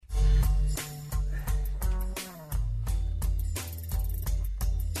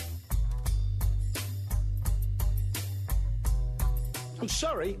I'm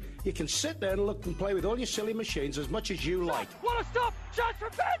sorry, you can sit there and look and play with all your silly machines as much as you like. What a stop! Chance for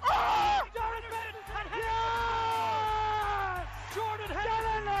Ben! Oh! Jordan Ben! Yes! Jordan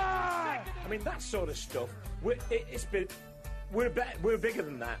Henderson! I mean, that sort of stuff, we're bigger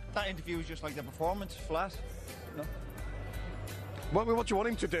than that. That interview was just like the performance, flat. No. What do you want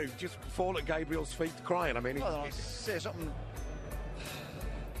him to do? Just fall at Gabriel's feet crying? I mean, say something.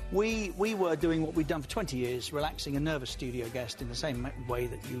 We were doing what we'd done for 20 years, relaxing a nervous studio guest in the same way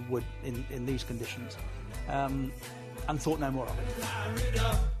that you would in these conditions, and thought no more of it.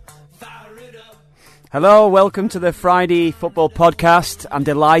 Hello, welcome to the Friday Football Podcast. I'm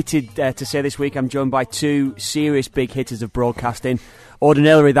delighted to say this week I'm joined by two serious big hitters of broadcasting.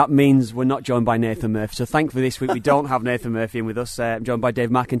 Ordinarily, that means we're not joined by Nathan Murphy, so thankfully this week we don't have Nathan Murphy in with us. I'm joined by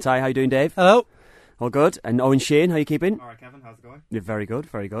Dave McIntyre. How you doing, Dave? Hello. All good. And Owen Shane, how you keeping? All right, Kevin, how's it going? Yeah, very good,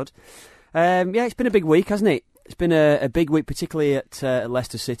 very good. Yeah, it's been a big week, hasn't it? It's been a big week, particularly at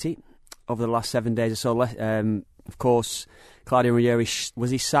Leicester City over the last 7 days or so. Of course, Claudio Ranieri,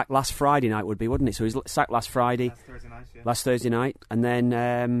 was he sacked last Friday night, would be, wouldn't he? So he was sacked last Friday. Last Thursday night. And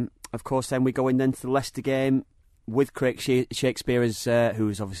then, of course, then we go in then to the Leicester game with Craig Shakespeare, who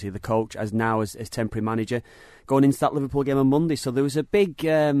is obviously the coach, as temporary manager, going into that Liverpool game on Monday. So there was a big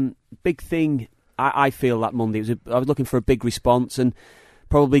thing, I feel, that Monday. I was looking for a big response and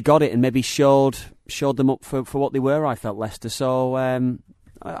probably got it and maybe showed them up for what they were, I felt, Leicester. So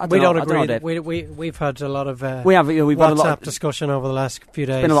we don't agree. We've had a lot of we've had WhatsApp discussion over the last few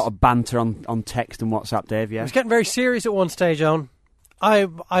days. There's been a lot of banter on text and WhatsApp, Dave. Yeah, it was getting very serious at one stage, Owen.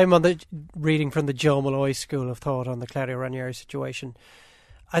 I'm on the reading from the Joe Malloy school of thought on the Claudio Ranieri situation.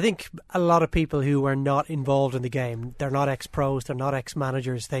 I think a lot of people who are not involved in the game, they're not ex-pros, they're not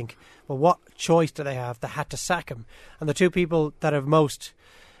ex-managers, think, well, what choice do they have? They had to sack him. And the two people that have most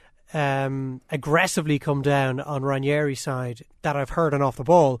aggressively come down on Ranieri's side that I've heard and off the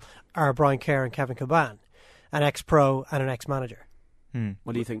ball are Brian Kerr and Kevin Kilban, an ex-pro and an ex-manager.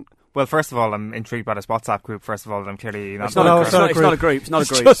 What do you think? Well, first of all, I'm intrigued by this WhatsApp group. First of all, I'm clearly not. It's not a group. It's not a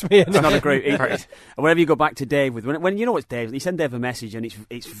group. Just me. It's not a group. Whenever you go back to Dave when you know it's Dave, you send Dave a message and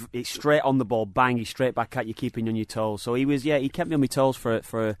it's straight on the ball, bang, he's straight back at you, keeping you on your toes. So he kept me on my toes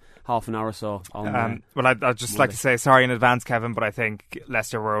for half an hour or so. Well, I'd just like to say sorry in advance, Kevin, but I think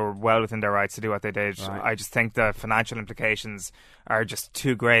Leicester were well within their rights to do what they did. Right. I just think the financial implications are just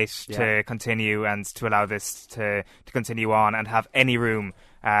too great to continue and to allow this to continue on and have any room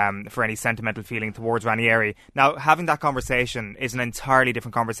for any sentimental feeling towards Ranieri. Now, having that conversation is an entirely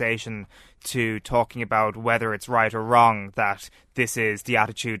different conversation to talking about whether it's right or wrong that this is the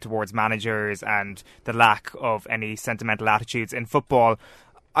attitude towards managers and the lack of any sentimental attitudes in football.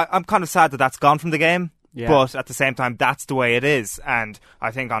 I'm kind of sad that that's gone from the game. Yeah. But at the same time, that's the way it is. And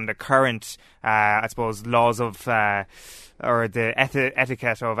I think on the current, I suppose, laws of or the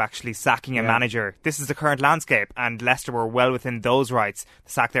etiquette of actually sacking a manager, this is the current landscape. And Leicester were well within those rights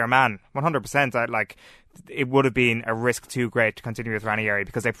to sack their man. 100%. It would have been a risk too great to continue with Ranieri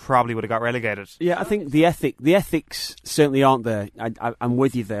because they probably would have got relegated. Yeah, I think the ethics certainly aren't there. I'm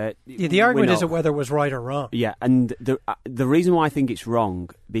with you there. Yeah, the argument isn't whether it was right or wrong. Yeah, and the reason why I think it's wrong,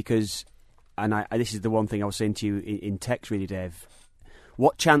 because, and this is the one thing I was saying to you in text, really, Dave,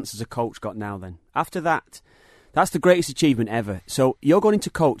 what chance has a coach got now then? After that, that's the greatest achievement ever. So you're going into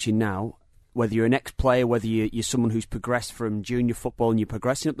coaching now, whether you're an ex-player, whether you're someone who's progressed from junior football and you're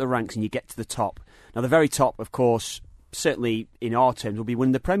progressing up the ranks and you get to the top. Now, the very top, of course, certainly in our terms, will be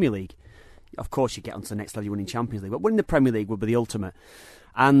winning the Premier League. Of course, you get onto the next level, you're winning Champions League, but winning the Premier League would be the ultimate.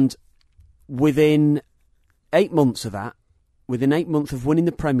 And within 8 months of that, within 8 months of winning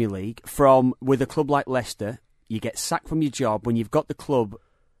the Premier League, with a club like Leicester, you get sacked from your job when you've got the club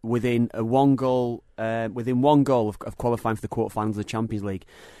within one goal of qualifying for the quarterfinals of the Champions League.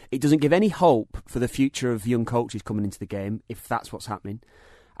 It doesn't give any hope for the future of young coaches coming into the game if that's what's happening,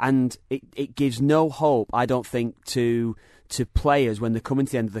 and it gives no hope, I don't think, to players when they're coming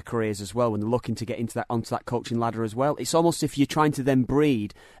to the end of their careers as well, when they're looking to get onto that coaching ladder as well. It's almost if you're trying to then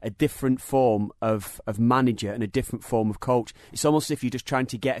breed a different form of manager and a different form of coach. It's almost as if you're just trying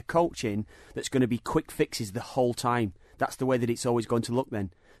to get a coach in that's going to be quick fixes the whole time. That's the way that it's always going to look then.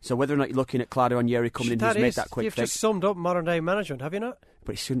 So whether or not you're looking at Claudio Ranieri coming in who's made that quick fix... You've just summed up modern-day management, have you not?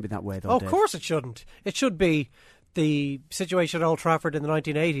 But it shouldn't be that way, though, Oh, of course it shouldn't. It should be the situation at Old Trafford in the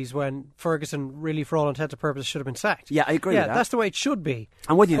 1980s when Ferguson, really, for all intents and purposes, should have been sacked. Yeah, I agree with that. Yeah, that's the way it should be.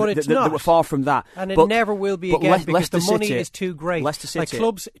 I'm with you. But it's not. We're far from that. And it never will be again because the money is too great. Leicester City. Like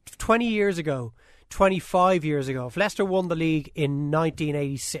clubs 20 years ago, 25 years ago, if Leicester won the league in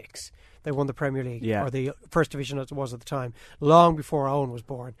 1986... They won the Premier League, or the First Division as it was at the time, long before Owen was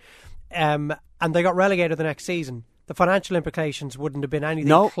born. And they got relegated the next season. the financial implications wouldn't have been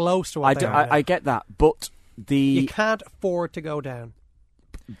anything close to what they are. I get that, but you can't afford to go down.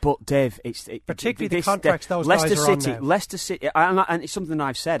 But Dave, it's particularly the contracts those guys are on now. Leicester City, and it's something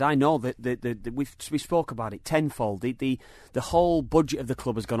I've said. I know that we spoke about it tenfold. The whole budget of the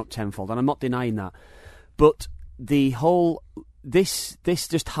club has gone up tenfold, and I'm not denying that. But the whole this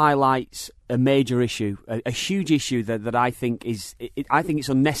just highlights a major issue, a huge issue that I think I think it's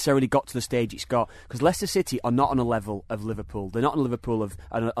unnecessarily got to the stage it's got, because Leicester City are not on a level of Liverpool. They're not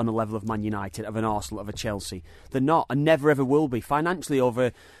on a level of Man United, of an Arsenal, of a Chelsea. They're not, and never ever will be. Financially,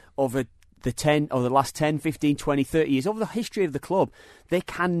 over the last 10, 15, 20, 30 years, over the history of the club, they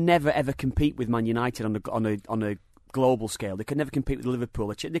can never ever compete with Man United on a global scale. They could never compete with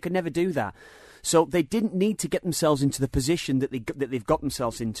Liverpool. They could never do that. So they didn't need to get themselves into the position that they've got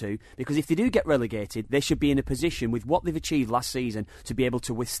themselves into, because if they do get relegated, they should be in a position with what they've achieved last season to be able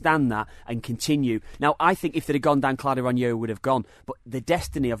to withstand that and continue. Now, I think if they'd have gone down, Claudio Ranieri would have gone, but the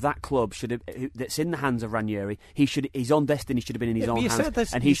destiny of that club that's in the hands of Ranieri, his own destiny should have been in his own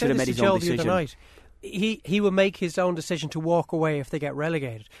hands, and he should have made his own decision. He will make his own decision to walk away if they get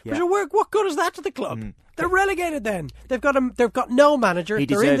relegated. Yeah. But what good is that to the club? They're relegated then. They've got no manager.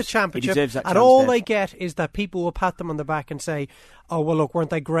 They're in the Championship, and all they get is that people will pat them on the back and say, "Oh well, look, weren't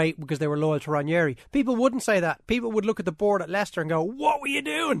they great because they were loyal to Ranieri?" People wouldn't say that. People would look at the board at Leicester and go, "What were you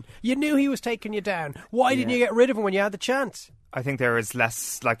doing? You knew he was taking you down. Why didn't you get rid of him when you had the chance?" I think there is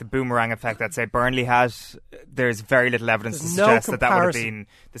less like the boomerang effect that, say, Burnley had. There's very little evidence to suggest that would have been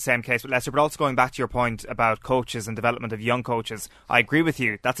the same case with Leicester. But also going back to your point about coaches and development of young coaches, I agree with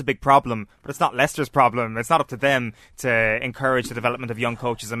you. That's a big problem, but it's not Leicester's problem. It's not up to them to encourage the development of young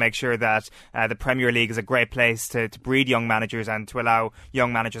coaches and make sure that the Premier League is a great place to breed young managers and to allow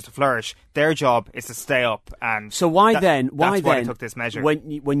young managers to flourish. Their job is to stay up. And so why then they took this measure.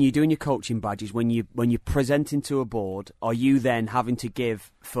 When you're doing your coaching badges, when you're presenting to a board, are you then having to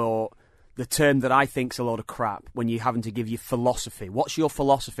give, for the term that I think's a load of crap, when you're having to give your philosophy? What's your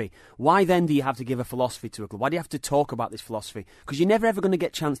philosophy? Why then do you have to give a philosophy to a club? Why do you have to talk about this philosophy? Because you're never ever going to get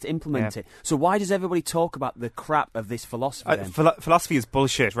a chance to implement it. So why does everybody talk about the crap of this philosophy then? Philosophy is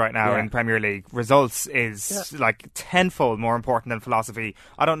bullshit right now in Premier League. Results is like tenfold more important than philosophy.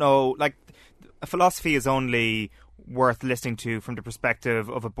 I don't know, like, a philosophy is only worth listening to from the perspective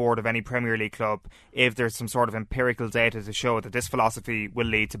of a board of any Premier League club if there's some sort of empirical data to show that this philosophy will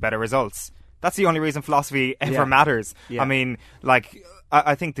lead to better results. That's the only reason philosophy ever matters. I mean, like,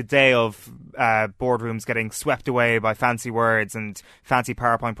 I think the day of boardrooms getting swept away by fancy words and fancy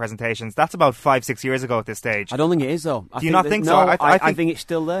PowerPoint presentations, that's about 5-6 years ago at this stage. I don't think it is, though. Do you not think so? I think it's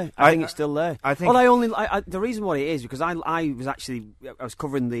still there. I think it's still there. The reason why it is, because I was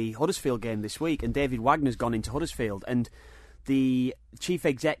covering the Huddersfield game this week, and David Wagner's gone into Huddersfield, and the chief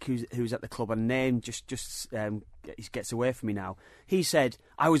exec who's at the club, and name just gets away from me now. He said,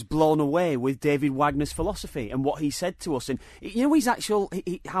 I was blown away with David Wagner's philosophy and what he said to us. And you know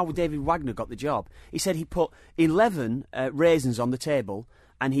how David Wagner got the job? He said he put 11 raisins on the table,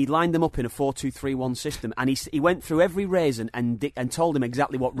 and he lined them up in a 4-2-3-1 system, and he went through every raisin and told him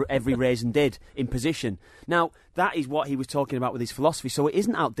exactly what every raisin did in position. Now, that is what he was talking about with his philosophy, so it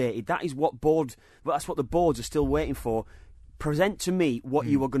isn't outdated. That's what the boards are still waiting for. Present to me what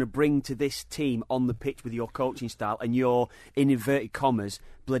you are going to bring to this team on the pitch with your coaching style and your, in inverted commas,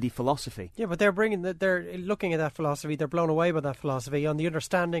 bloody philosophy. Yeah, but they're looking at that philosophy, they're blown away by that philosophy on the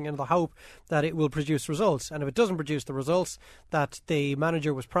understanding and the hope that it will produce results. And if it doesn't produce the results that the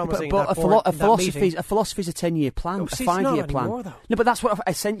manager was promising, a philosophy is a 10-year plan, a 5-year plan. Anymore, though. No, but that's what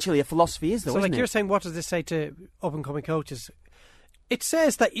essentially a philosophy is, though, isn't it? You're saying, what does this say to up-and-coming coaches? It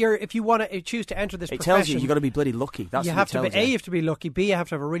says that if you want to choose to enter this profession, tells you've got to be bloody lucky. That's you what it tells you. You have to be lucky. B, you have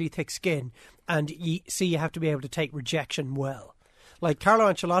to have a really thick skin, and C, you have to be able to take rejection well. Like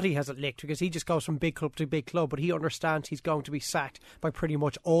Carlo Ancelotti has it licked because he just goes from big club to big club, but he understands he's going to be sacked by pretty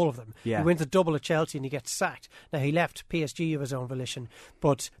much all of them. Yeah. He wins a double at Chelsea and he gets sacked. Now, he left PSG of his own volition,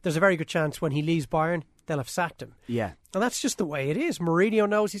 but there's a very good chance when he leaves Bayern, they'll have sacked him. Yeah. And that's just the way it is. Mourinho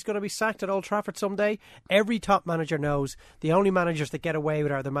knows he's going to be sacked at Old Trafford someday. Every top manager knows the only managers that get away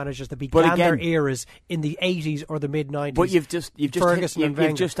with are the managers that began their eras in the 80s or the mid-90s. But you've just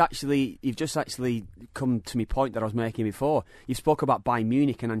actually come to my point that I was making before. You spoke about Bayern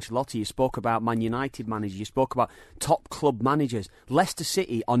Munich and Ancelotti. You spoke about Man United managers. You spoke about top club managers. Leicester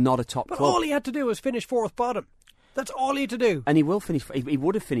City are not a top club. But all he had to do was finish fourth bottom. That's all he had to do. And he will finish. He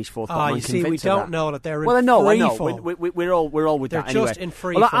would have finished fourth. You see, we don't know that they're in I know. free fall. We're all with they're that. They're just anyway. in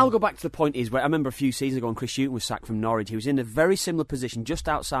free fall. fall. I'll go back to the point is where I remember a few seasons ago when Chris Hughton was sacked from Norwich. He was in a very similar position, just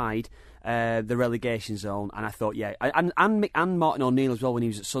outside the relegation zone, and I thought, and Martin O'Neill as well when he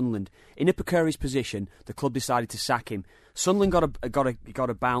was at Sunderland, in a precarious position. The club decided to sack him. Sunderland got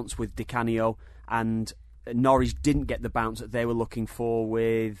a bounce with Di Canio, and Norwich didn't get the bounce that they were looking for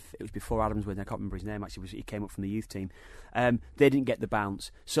it was before Adams went, I can't remember his name actually, he came up from the youth team. They didn't get the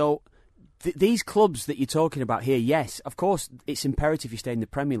bounce. So these clubs that you're talking about here, yes, of course it's imperative you stay in the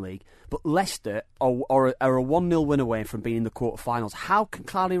Premier League, but Leicester are a 1-0 win away from being in the quarter-finals. How can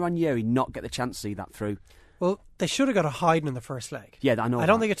Claudio Ranieri not get the chance to see that through? Well, they should have got a hiding in the first leg. Yeah, I know. I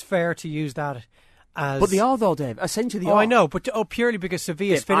don't think it's fair to use that as... But they are, though, Dave. Essentially, they are. I know, but purely because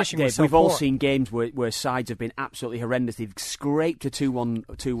Sevilla's finishing was so we've poor. all seen games where sides have been absolutely horrendous. They've scraped a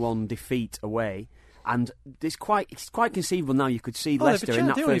 2-1 defeat away, and it's quite conceivable now. You could see Leicester in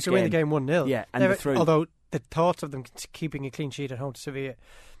that they first game. Win the game 1-0. Yeah, and they're through. Although the thoughts of them keeping a clean sheet at home to Sevilla,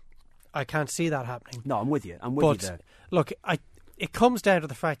 I can't see that happening. No, I'm with you. You there. Look, it comes down to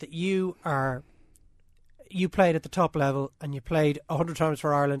the fact that you played at the top level and you played 100 times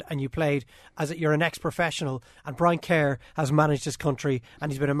for Ireland and you played you're an ex-professional, and Brian Kerr has managed this country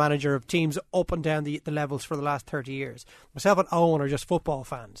and he's been a manager of teams up and down the levels for the last 30 years. Myself and Owen are just football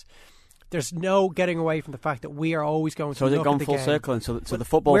fans. There's no getting away from the fact that we are always going to look at the game. So they've gone full circle, and so the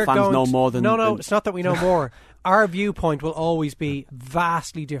football fans know more than... No, it's not that we know more. Our viewpoint will always be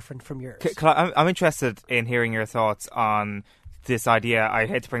vastly different from yours. I'm interested in hearing your thoughts on this idea. I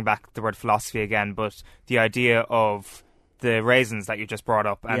hate to bring back the word philosophy again, but the idea of the raisins that you just brought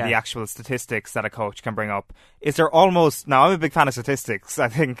up and the actual statistics that a coach can bring up. Is there almost... Now, I'm a big fan of statistics. I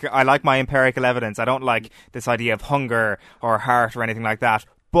think I like my empirical evidence. I don't like this idea of hunger or heart or anything like that.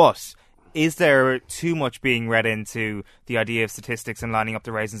 But is there too much being read into the idea of statistics and lining up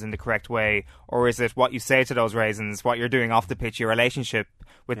the raisins in the correct way? Or is it what you say to those raisins, what you're doing off the pitch, your relationship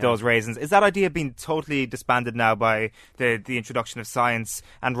with those raisins? Is that idea being totally disbanded now by the introduction of science?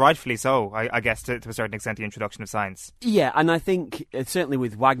 And rightfully so, I guess, to a certain extent, the introduction of science. Yeah, and I think certainly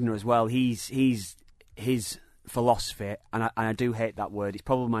with Wagner as well, he's his philosophy, and I do hate that word. It's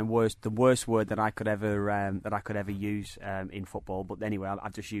probably the worst word that I could ever use in football. But anyway,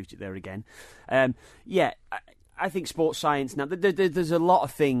 I've just used it there again. I think sports science now. There's a lot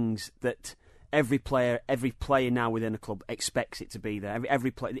of things that every player now within a club expects it to be there.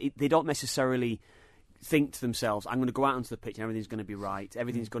 Every player, they don't necessarily think to themselves, I'm going to go out onto the pitch and everything's going to be right,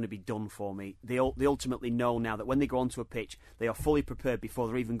 everything's going to be done for me. They ultimately know now that when they go onto a pitch, they are fully prepared before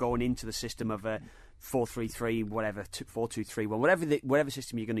they're even going into the system of a 4-3-3, whatever, 4-2-3-1, whatever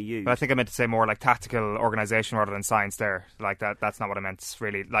system you're going to use. But I think I meant to say more like tactical organisation rather than science there. Like that's not what I meant,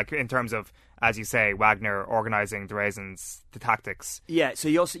 really. Like in terms of, as you say, Wagner organising the raisins, the tactics. Yeah, so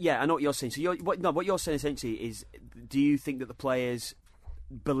I know what you're saying. So what you're saying essentially is, do you think that the players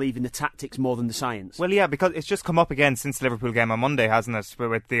believe in the tactics more than the science? Well, yeah, because it's just come up again since the Liverpool game on Monday, hasn't it?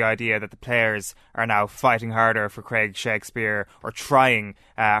 With the idea that the players are now fighting harder for Craig Shakespeare, or trying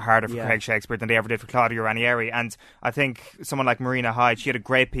harder for Craig Shakespeare than they ever did for Claudio Ranieri. And I think someone like Marina Hyde, she had a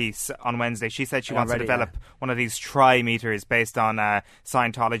great piece on Wednesday. She said she wants to develop one of these tri-meters based on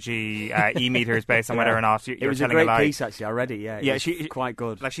Scientology e-meters based on whether or not you're telling a lie. It was a great piece, actually. I read it, she's quite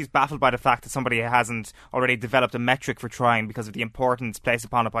good. Like, she's baffled by the fact that somebody hasn't already developed a metric for trying because of the importance placed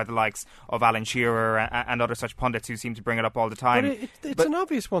upon it by the likes of Alan Shearer and other such pundits who seem to bring it up all the time. But it's an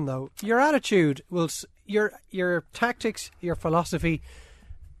obvious one, though. Your attitude will, your tactics, your philosophy,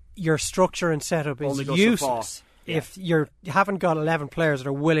 your structure and setup is useless if you haven't got 11 players that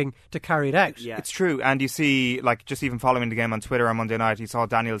are willing to carry it out. Yeah. It's true, and you see, like, just even following the game on Twitter on Monday night, you saw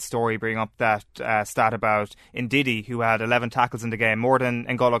Daniel Story bring up that stat about Ndidi, who had 11 tackles in the game, more than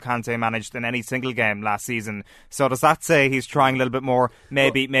N'Golo Kante managed in any single game last season. So does that say he's trying a little bit more?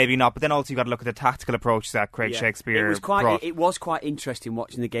 Maybe not. But then also you've got to look at the tactical approach that Craig Shakespeare brought. It was quite interesting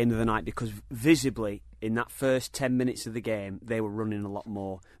watching the game the other night, because visibly in that first 10 minutes of the game, they were running a lot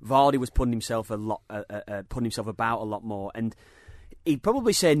more. Vardy was putting himself about a lot more, and he'd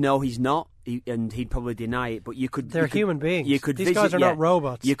probably say no, he's not, and he'd probably deny it. But they're human beings. These guys are not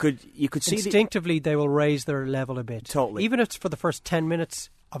robots. You could see instinctively they will raise their level a bit. Totally, even if it's for the first 10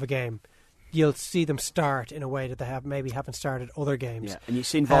 minutes of a game. You'll see them start in a way that they haven't started other games. Yeah, and you've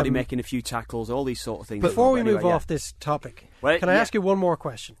seen Vardy making a few tackles, all these sort of things. Before we move off this topic, can I ask you one more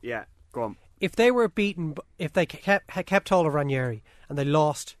question? Yeah, go on. If they were beaten, if they kept hold of Ranieri and they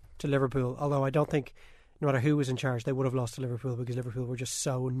lost to Liverpool, although I don't think no matter who was in charge, they would have lost to Liverpool because Liverpool were just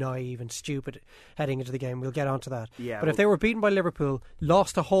so naive and stupid heading into the game. We'll get onto that. Yeah, but if they were beaten by Liverpool,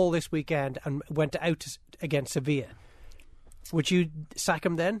 lost a hole this weekend and went out against Sevilla, would you sack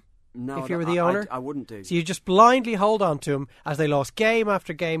him then? No, if you were the owner? I wouldn't do. So you just blindly hold on to him as they lost game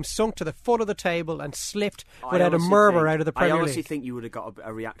after game, sunk to the foot of the table and slipped without a murmur out of the Premier League. I honestly think you would have got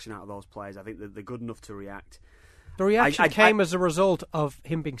a reaction out of those players. I think that they're good enough to react. The reaction came as a result of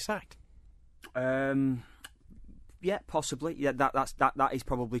him being sacked. Yeah, possibly. Yeah, that is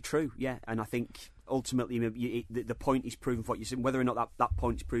probably true. Yeah, and I think ultimately the point is proven for what you said. Whether or not that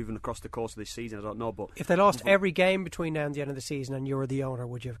point is proven across the course of this season, I don't know. But if they lost every game between now and the end of the season, and you were the owner,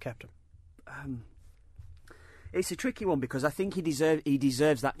 would you have kept him? It's a tricky one because I think he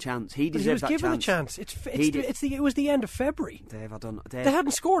deserves that chance. He deserves that chance. He was given the chance. It was the end of February. Dave, They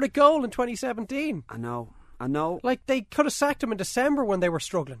hadn't scored a goal in 2017. I know. Like, they could have sacked him in December when they were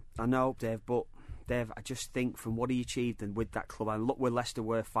struggling. I know, Dave, but Dave, I just think from what he achieved and with that club, and look where Leicester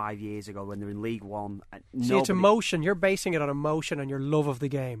were 5 years ago when they're in League One. See, it's emotion. You're basing it on emotion and your love of the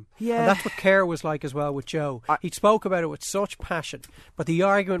game. Yeah. And that's what Kerr was like as well with Joe. He spoke about it with such passion, but the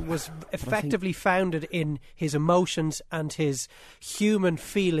argument was effectively founded in his emotions and his human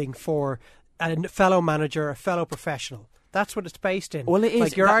feeling for a fellow manager, a fellow professional. That's what it's based in. Well, it is.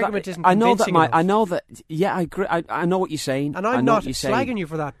 Like, your argument isn't convincing enough. I know that. Yeah, I agree. I know what you're saying. And I'm not slagging you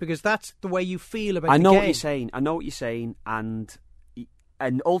for that because that's the way you feel about the game. I know what you're saying. I know what you're saying, and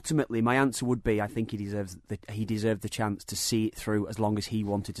ultimately, my answer would be: I think he deserved the chance to see it through as long as he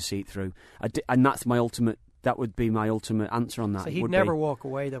wanted to see it through, and that's my ultimate. That would be my ultimate answer on that. So he'd never walk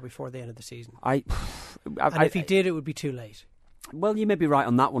away though before the end of the season. And if he did, it would be too late. Well, you may be right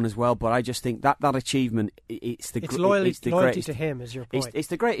on that one as well, but I just think that achievement, it's loyalty to him is your point. It's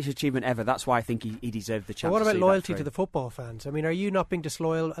the greatest achievement ever. That's why I think he deserved the chance. But what about loyalty to the football fans? I mean, are you not being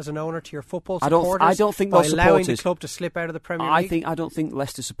disloyal as an owner to your football supporters? I don't think by those allowing supporters, the club to slip out of the Premier League. I don't think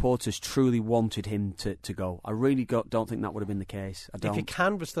Leicester supporters truly wanted him to go. I really don't think that would have been the case. I don't. If you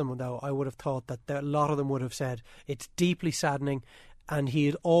canvassed them, though, I would have thought that a lot of them would have said it's deeply saddening. And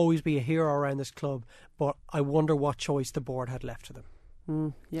he'd always be a hero around this club, but I wonder what choice the board had left to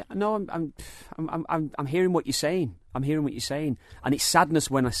them. Yeah, no, I'm hearing what you're saying. I'm hearing what you're saying, and it's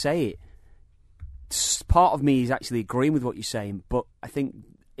sadness when I say it. Part of me is actually agreeing with what you're saying, but I think,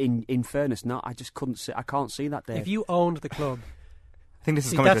 in fairness, no, I just couldn't see. I can't see that there. If you owned the club, I think this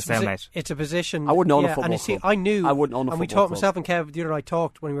is coming to a stalemate. It's a position. I wouldn't own a football club. I knew. I wouldn't own a football club. And we talked. Myself and Kev, the other night,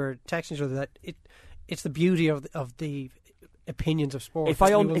 talked when we were texting each other that it's the beauty of the opinions of sport. If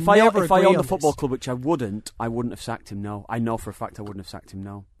I owned the football club, which I wouldn't have sacked him. No, I know for a fact I wouldn't have sacked him.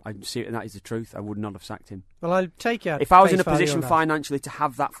 No, I see, and that is the truth. I would not have sacked him. Well, I'll take you. If I was in a position financially to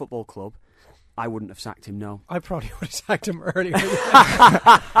have that football club, I wouldn't have sacked him. No, I probably would have sacked him earlier.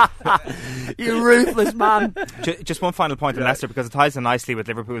 You ruthless man. Just one final point on Leicester, because it ties in nicely with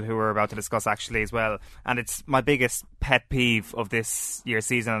Liverpool, who we're about to discuss actually as well. And it's my biggest pet peeve of this year's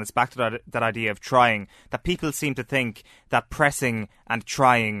season, and it's back to that idea of trying. That people seem to think that pressing and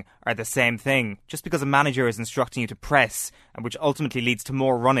trying are the same thing. Just because a manager is instructing you to press, and which ultimately leads to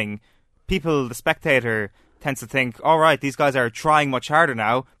more running, people, the spectator, tends to think, all right, these guys are trying much harder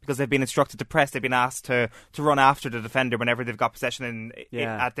now because they've been instructed to press. They've been asked to run after the defender whenever they've got possession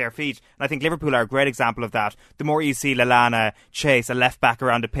at their feet. And I think Liverpool are a great example of that. The more you see Lallana chase a left back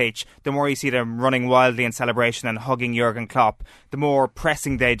around the pitch, the more you see them running wildly in celebration and hugging Jurgen Klopp, the more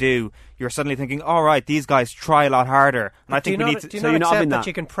pressing they do, you're suddenly thinking, all right, these guys try a lot harder. And I think we need to... Do you not accept that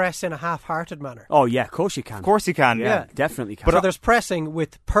you can press in a half-hearted manner? Oh, yeah, of course you can. Of course you can. Yeah, definitely can. But so there's pressing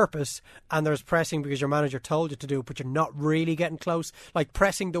with purpose, and there's pressing because your manager told you to do it, but you're not really getting close. Like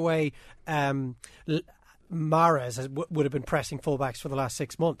pressing the way Mahrez would have been pressing fullbacks for the last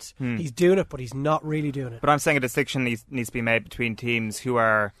 6 months. He's doing it, but he's not really doing it. But I'm saying a distinction needs to be made between teams who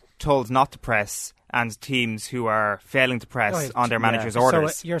are told not to press and teams who are failing to press on their manager's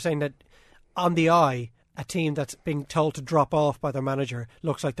orders. So you're saying that on the eye, a team that's being told to drop off by their manager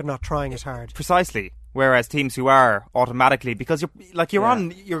looks like they're not trying as hard. Precisely. Whereas teams who are automatically, because you're going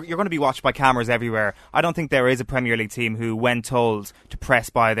to be watched by cameras everywhere. I don't think there is a Premier League team who, when told to press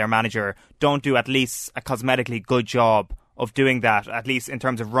by their manager, don't do at least a cosmetically good job of doing that, at least in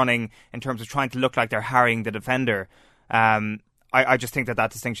terms of running, in terms of trying to look like they're harrying the defender. I just think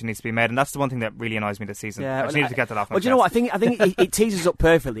that distinction needs to be made, and that's the one thing that really annoys me this season. I just needed to get that off my chest. Well, do you know what? I think it teases up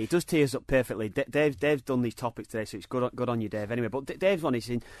perfectly. It does tee us up perfectly. Dave's done these topics today, so it's good on you, Dave. Anyway, but Dave's one is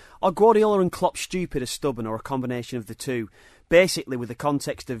saying, are Guardiola and Klopp stupid or stubborn, or a combination of the two? Basically, with the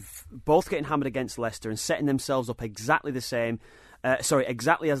context of both getting hammered against Leicester and setting themselves up exactly the same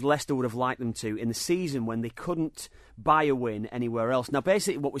exactly as Leicester would have liked them to in the season when they couldn't buy a win anywhere else. Now,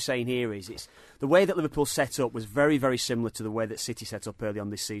 basically, what we're saying here is it's the way that Liverpool set up was very, very similar to the way that City set up early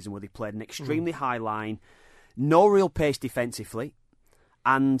on this season, where they played an extremely high line, no real pace defensively,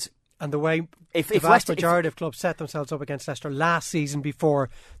 and the way the vast majority of clubs set themselves up against Leicester last season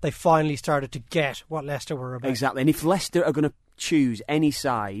before they finally started to get what Leicester were about. Exactly, and if Leicester are going to choose any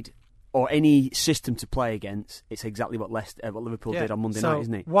side or any system to play against, it's exactly what Liverpool did on Monday night,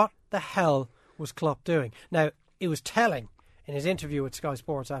 isn't it? What the hell was Klopp doing? Now, it was telling in his interview with Sky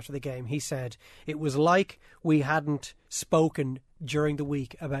Sports after the game. He said it was like we hadn't spoken during the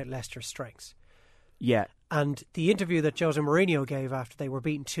week about Leicester's strengths. Yeah. And the interview that Jose Mourinho gave after they were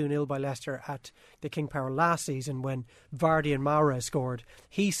beaten 2-0 by Leicester at the King Power last season when Vardy and Mahrez scored,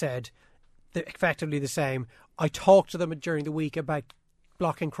 he said effectively the same. I talked to them during the week about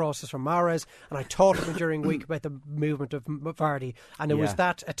blocking crosses from Mahrez, and I talked to them during the week about the movement of Vardy, and it was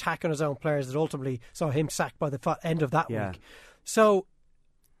that attack on his own players that ultimately saw him sacked by the end of that week. So,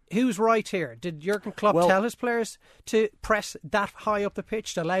 who's right here? Did Jurgen Klopp tell his players to press that high up the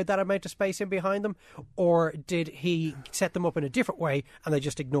pitch to allow that amount of space in behind them, or did he set them up in a different way and they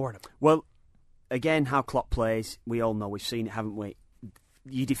just ignored him? Well, again, how Klopp plays, we all know, we've seen it, haven't we?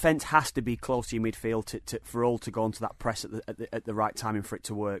 Your defence has to be close to your midfield for all to go onto that press at the right timing for it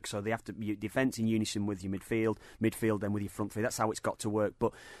to work. So they have to be defence in unison with your midfield then with your front three. That's how it's got to work.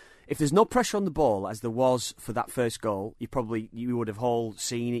 But if there's no pressure on the ball, as there was for that first goal, you would have all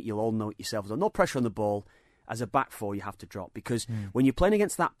seen it. You'll all know it yourselves. There's no pressure on the ball. As a back four, you have to drop because when you're playing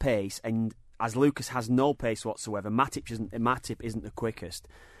against that pace, and as Lucas has no pace whatsoever, Matip isn't the quickest.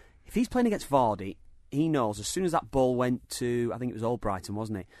 If he's playing against Vardy, he knows as soon as that ball went to, I think it was Albrighton,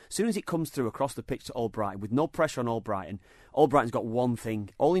 wasn't it? As soon as it comes through across the pitch to Albrighton, with no pressure on Albrighton's got one thing.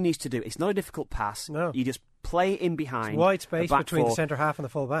 All he needs to do, it's not a difficult pass. No. You just play it in behind. It's wide space between the centre half and the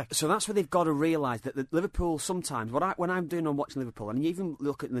full back. So that's where they've got to realise that Liverpool sometimes, when I'm watching Liverpool, and you even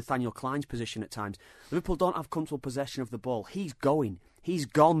look at Nathaniel Klein's position at times, Liverpool don't have comfortable possession of the ball. He's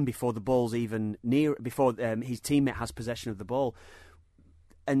gone before the ball's even near, before his teammate has possession of the ball.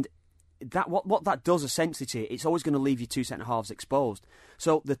 And what that does essentially to you, it's always going to leave your two centre halves exposed.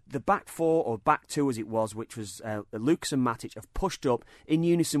 So the back four, or back two as it was, which was Lucas and Matic, have pushed up in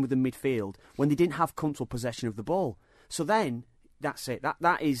unison with the midfield when they didn't have comfortable possession of the ball. So then that's it.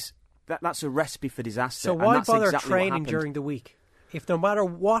 That's a recipe for disaster. So why bother training during the week? If no matter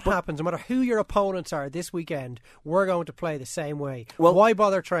what happens, no matter who your opponents are this weekend, we're going to play the same way. Well, why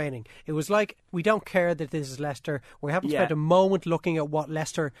bother training? It was like, we don't care that this is Leicester. We haven't spent a moment looking at what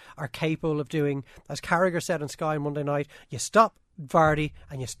Leicester are capable of doing. As Carragher said on Sky Monday night, you stop Vardy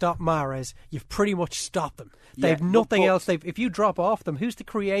and you stop Mahrez, you've pretty much stopped them. They've nothing else. If you drop off them, who's the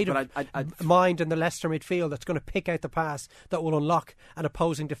creative mind in the Leicester midfield that's going to pick out the pass that will unlock an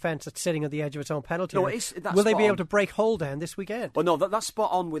opposing defence that's sitting on the edge of its own penalty area? Will they be able to break Hull down this weekend? Well, no, that's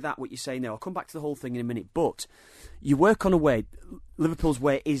spot on with that, what you're saying now. I'll come back to the whole thing in a minute. But you work on a way. Liverpool's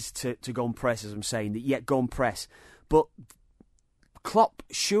way is to go and press, as I'm saying, go and press. But Klopp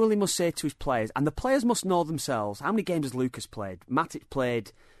surely must say to his players, and the players must know themselves, how many games has Lucas played? Matic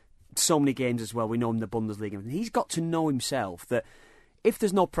played so many games as well. We know him in the Bundesliga. And he's got to know himself that if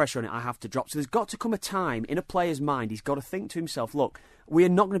there's no pressure on it, I have to drop. So there's got to come a time in a player's mind, he's got to think to himself, look, we are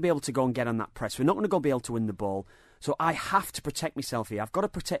not going to be able to go and get on that press. We're not going to be able to win the ball. So I have to protect myself here. I've got to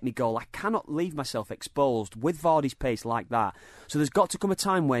protect my goal. I cannot leave myself exposed with Vardy's pace like that. So there's got to come a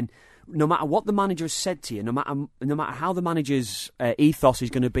time when, no matter what the manager has said to you, no matter how the manager's ethos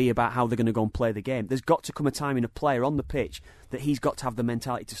is going to be about how they're going to go and play the game, there's got to come a time in a player on the pitch that he's got to have the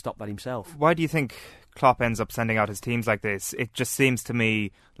mentality to stop that himself. Why do you think Klopp ends up sending out his teams like this? It just seems to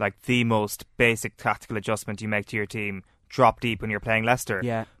me like the most basic tactical adjustment you make to your team. Drop deep when you're playing Leicester.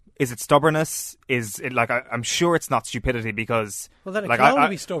 Yeah. Is it stubbornness? Is it I'm sure it's not stupidity because... Well, then it can only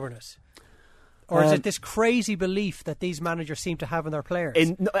be stubbornness. Or is it this crazy belief that these managers seem to have in their players?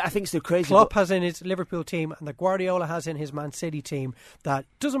 I think it's the crazy... Klopp has in his Liverpool team and the Guardiola has in his Man City team that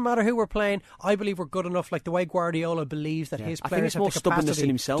doesn't matter who we're playing, I believe we're good enough, like the way Guardiola believes that his players have the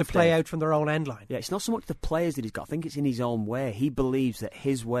capacity to play out from their own end line. Yeah, it's not so much the players that he's got. I think it's in his own way. He believes that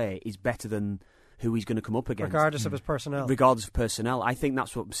his way is better than who he's going to come up against. Regardless of his personnel. Regardless of personnel. I think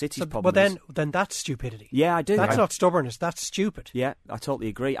that's what City's problem is. But then that's stupidity. Yeah, I do. That's not stubbornness, that's stupid. Yeah, I totally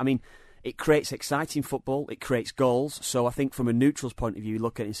agree. I mean, it creates exciting football, it creates goals, so I think from a neutral's point of view, you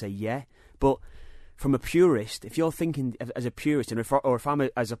look at it and say, yeah. But from a purist, if you're thinking as a purist, and if I'm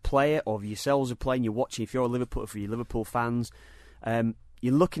as a player, or if yourselves are playing, you're watching, if you're a Liverpool, for your Liverpool fans,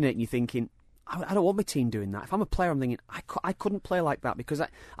 you're looking at it and you're thinking, I don't want my team doing that. If I'm a player, I'm thinking, I couldn't play like that because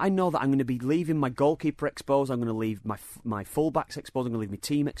I know that I'm going to be leaving my goalkeeper exposed, I'm going to leave my fullbacks exposed, I'm going to leave my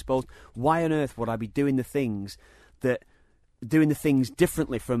team exposed. Why on earth would I be doing the things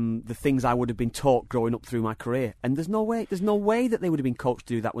differently from the things I would have been taught growing up through my career? And there's no way that they would have been coached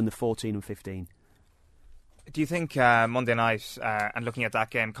to do that when they're 14 and 15. Do you think Monday night and looking at that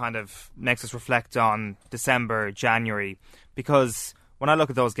game kind of makes us reflect on December, January? Because when I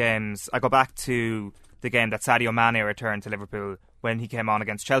look at those games, I go back to the game that Sadio Mane returned to Liverpool when he came on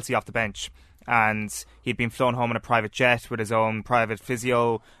against Chelsea off the bench. And he'd been flown home in a private jet with his own private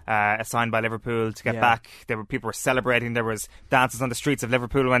physio assigned by Liverpool to get back. People were celebrating. There was dances on the streets of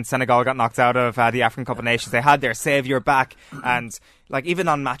Liverpool when Senegal got knocked out of the African Cup of Nations. They had their saviour back. And like even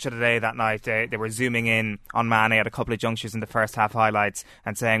on Match of the Day that night, they were zooming in on Mane at a couple of junctures in the first half highlights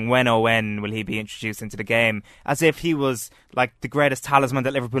and saying, when will he be introduced into the game? As if he was like the greatest talisman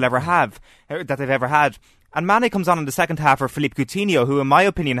that Liverpool that they've ever had. And Mane comes on in the second half for Philippe Coutinho, who in my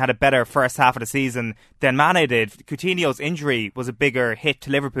opinion had a better first half of the season than Mane did. Coutinho's injury was a bigger hit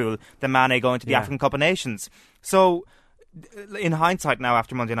to Liverpool than Mane going to the African Cup of Nations. So in hindsight now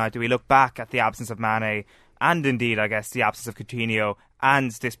after Monday night, do we look back at the absence of Mane and indeed I guess the absence of Coutinho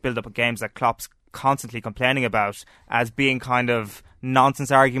and this build-up of games that Klopp's constantly complaining about as being kind of nonsense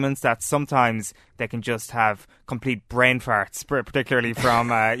arguments that sometimes they can just have complete brain farts, particularly from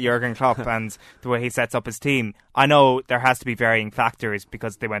Jurgen Klopp and the way he sets up his team? I know there has to be varying factors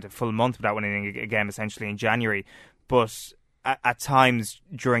because they went a full month without winning a game essentially in January, but at times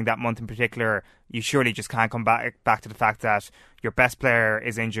during that month in particular you surely just can't come back to the fact that your best player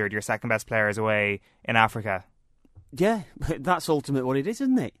is injured, your second best player is away in Africa. Yeah, that's ultimately what it is,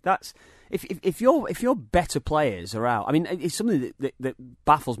 isn't it? That's if your better players are out. I mean, it's something that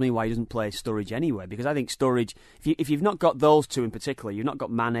baffles me why he doesn't play Sturridge anyway. Because I think Sturridge, if you've not got those two in particular, you've not got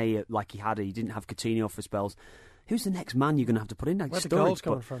Mane like he had. He didn't have Coutinho for spells. Who's the next man you're going to have to put in? Like Where's Sturridge, the goals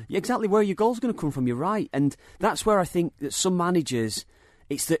coming from? Yeah, exactly where your goals going to come from. You're right, and that's where I think that some managers,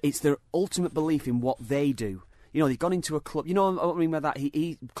 it's their ultimate belief in what they do. You know, they've gone into a club. You know what I mean by that?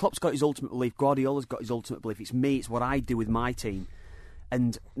 Klopp's got his ultimate belief. Guardiola's got his ultimate belief. It's me. It's what I do with my team,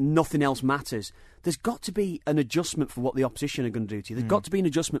 and nothing else matters. There's got to be an adjustment for what the opposition are going to do to you. There's got to be an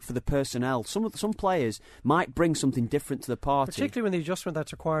adjustment for the personnel. Some players might bring something different to the party. Particularly when the adjustment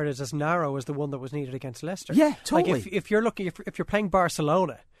that's required is as narrow as the one that was needed against Leicester. Yeah, totally. Like if you're playing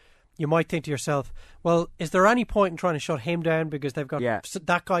Barcelona, you might think to yourself, well, is there any point in trying to shut him down because they've got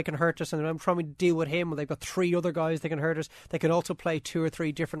that guy can hurt us and I'm trying to deal with him and they've got three other guys that can hurt us. They can also play two or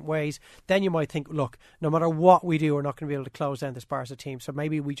three different ways. Then you might think, look, no matter what we do, we're not going to be able to close down this Barca team, so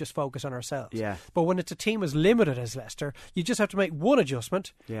maybe we just focus on ourselves. Yeah. But when it's a team as limited as Leicester, you just have to make one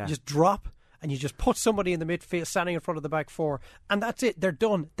adjustment. Yeah. You just drop and you just put somebody in the midfield standing in front of the back four, and that's it. They're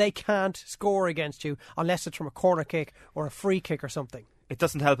done. They can't score against you unless it's from a corner kick or a free kick or something. It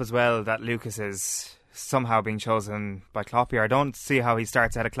doesn't help as well that Lucas is somehow being chosen by Klopp here. I don't see how he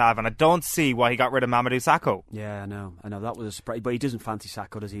starts ahead of Clav, and I don't see why he got rid of Mamadou Sakho. Yeah, I know. That was a surprise. But he doesn't fancy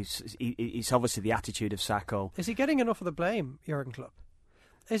Sakho, does he? It's obviously the attitude of Sakho. Is he getting enough of the blame, Jurgen Klopp?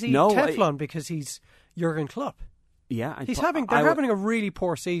 Is he Teflon because he's Jurgen Klopp? Yeah, they're having a really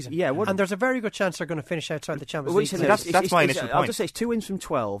poor season. Yeah, and there's a very good chance they're going to finish outside the Champions League. That's my initial point. I'll just say it's 2 wins from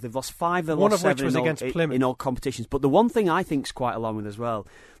 12. They've lost 5. They've one lost of which 7 was against Plymouth in all competitions. But the one thing I think is quite alarming as well,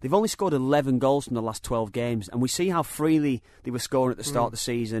 they've only scored 11 goals from the last 12 games, and we see how freely they were scoring at the start of the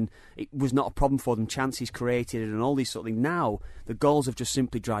season. It was not a problem for them. Chances created and all these sort of things. Now the goals have just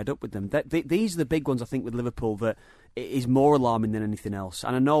simply dried up with them. These are the big ones I think with Liverpool that is more alarming than anything else.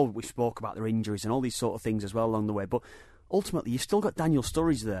 And I know we spoke about their injuries and all these sort of things as well along the way, but ultimately, you've still got Daniel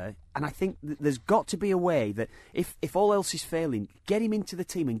Sturridge there, and I think there's got to be a way that if all else is failing, get him into the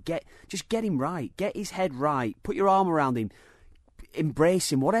team and get him right, get his head right, put your arm around him,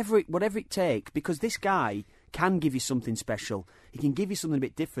 embrace him, whatever it takes, because this guy can give you something special. He can give you something a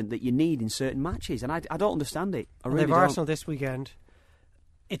bit different that you need in certain matches, and I don't understand it. I really they've don't. Arsenal this weekend.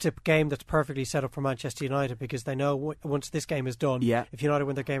 It's a game that's perfectly set up for Manchester United because they know once this game is done, if United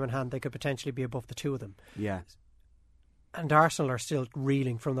win their game in hand, they could potentially be above the two of them. Yeah. And Arsenal are still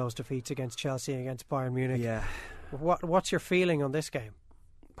reeling from those defeats against Chelsea and against Bayern Munich. Yeah. What's your feeling on this game?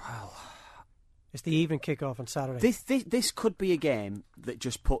 Well, it's the evening kickoff on Saturday. This could be a game that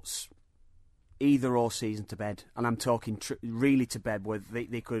just puts either or season to bed, and I'm talking really to bed, where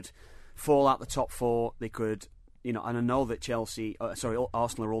they could fall out the top 4. They could, and I know that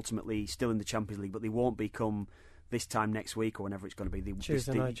Arsenal are ultimately still in the Champions League, but they won't become this time next week or whenever it's going to be.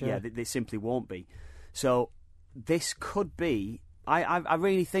 Tuesday night, yeah. They simply won't be. So this could be. I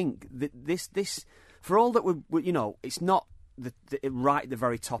really think that this for all that we it's not right at the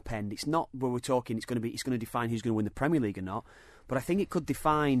very top end. It's not where we're talking. It's going to define who's going to win the Premier League or not. But I think it could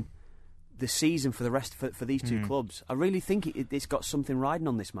define the season for the rest for these two clubs. I really think it's got something riding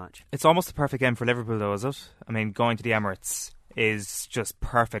on this match. It's almost the perfect game for Liverpool, though, is it? I mean, going to the Emirates is just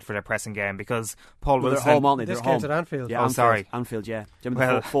perfect for their pressing game because Paul Wilson... They're at home, aren't they? This They're at game's home. at Anfield. Yeah, Anfield, yeah. Do you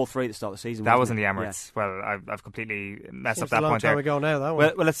remember the 4-3 at the start of the season? That was in the it? Emirates. Yeah. Well, I've completely messed Seems up that a long point time there. ago now, that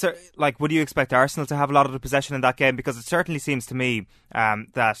one. Well, it's would you expect Arsenal to have a lot of the possession in that game? Because it certainly seems to me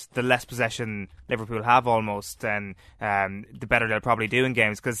that the less possession Liverpool have almost, then the better they'll probably do in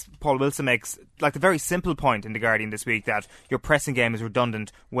games. Because Paul Wilson makes the very simple point in The Guardian this week that your pressing game is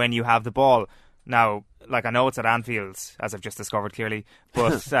redundant when you have the ball. Now, I know it's at Anfield, as I've just discovered clearly,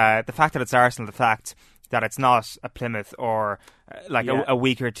 but the fact that it's Arsenal, the fact that it's not a Plymouth or a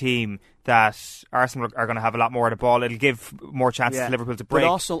weaker team, that Arsenal are going to have a lot more of the ball. It'll give more chances to Liverpool to break.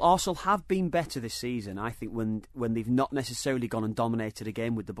 But Arsenal have been better this season, I think, when they've not necessarily gone and dominated a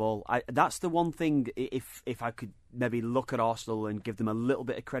game with the ball. That's the one thing, if I could maybe look at Arsenal and give them a little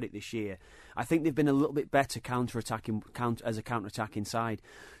bit of credit this year, I think they've been a little bit better as a counter-attacking side.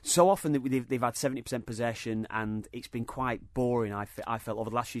 So often they've had 70% possession and it's been quite boring, I felt, over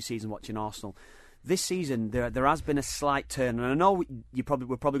the last few seasons watching Arsenal. This season, there has been a slight turn, and I know we're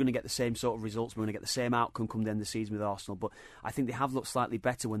probably going to get the same sort of results. We're going to get the same outcome come the end of the season with Arsenal, but I think they have looked slightly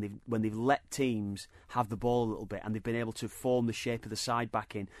better when they've let teams have the ball a little bit, and they've been able to form the shape of the side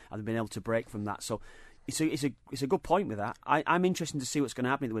back in, and they've been able to break from that. So it's a good point with that. I'm interested to see what's going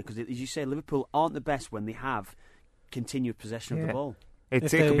to happen in the way, because as you say, Liverpool aren't the best when they have continued possession of the ball. It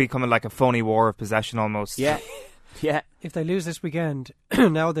could be becoming like a phony war of possession almost. Yeah. Yeah. If they lose this weekend,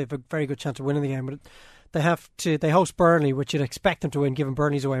 now they've a very good chance of winning the game. But they host Burnley, which you'd expect them to win given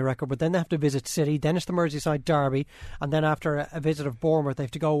Burnley's away record. But then they have to visit City. Then it's the Merseyside derby, and then after a visit of Bournemouth, they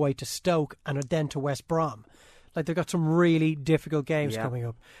have to go away to Stoke and then to West Brom. They've got some really difficult games coming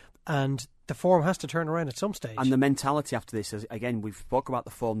up, and the form has to turn around at some stage. And the mentality after this, again, we've spoke about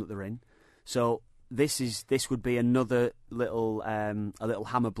the form that they're in. So this would be another little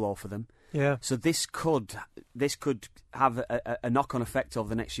hammer blow for them. Yeah. So this could have a knock-on effect over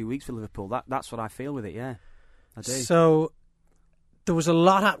the next few weeks for Liverpool. That's what I feel with it. Yeah, I do. So there was a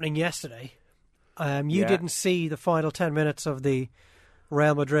lot happening yesterday. You didn't see the final 10 minutes of the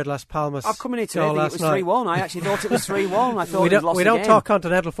Real Madrid Las Palmas. I've come in here today. It was 3-1. I actually thought it was 3-1. I thought we don't talk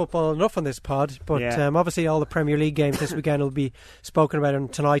continental football enough on this pod, but obviously all the Premier League games this weekend will be spoken about on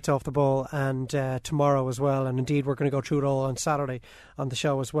tonight's Off the Ball and tomorrow as well. And indeed, we're going to go through it all on Saturday on the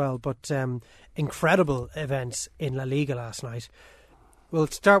show as well. But incredible events in La Liga last night. We'll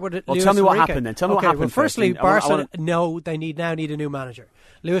start with it. Well, tell me what happened then. Tell me what happened. Well, firstly, Barca they now need a new manager.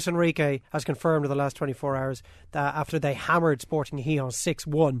 Luis Enrique has confirmed in the last 24 hours that after they hammered Sporting Gijón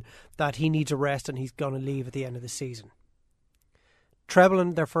 6-1, that he needs a rest and he's going to leave at the end of the season. Treble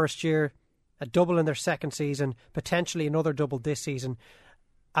in their first year, a double in their second season, potentially another double this season.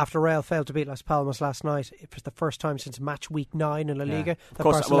 After Real failed to beat Las Palmas last night, it was the first time since match week 9 in La Liga. Of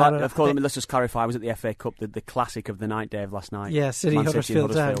course, let's just clarify, I was at the FA Cup, the classic of the night, Dave, last night. Yeah,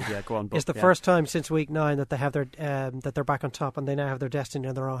 Huddersfield Town. Yeah, go on. It's the first time since week 9 that they have that they're back on top and they now have their destiny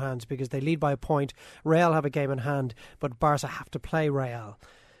in their own hands because they lead by a point. Real have a game in hand, but Barca have to play Real.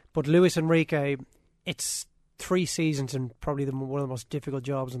 But Luis Enrique, it's 3 seasons and probably one of the most difficult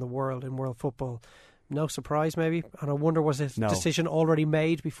jobs in the world, in world football. No surprise, maybe. And I wonder, was this decision already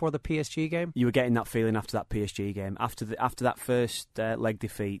made before the PSG game? You were getting that feeling after that PSG game, after that first leg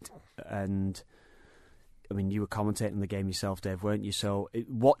defeat, and I mean, you were commentating the game yourself, Dave, weren't you? So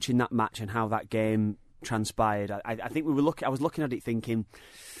watching that match and how that game transpired, I think I was looking at it thinking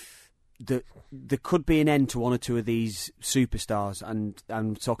that there could be an end to one or two of these superstars, and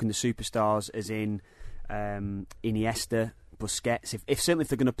I'm talking the superstars as in Iniesta, Busquets. If certainly if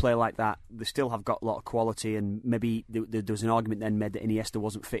they're going to play like that, they still have got a lot of quality, and maybe there was an argument then made that Iniesta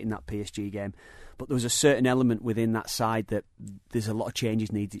wasn't fit in that PSG game, but there was a certain element within that side that there's a lot of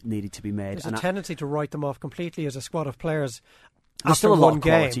changes needed to be made. There's a tendency to write them off completely as a squad of players. There's still a lot of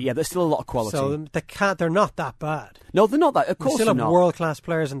quality. Yeah, there's still a lot of quality. So they're not that bad. No, they're not that. Of course, they still have world class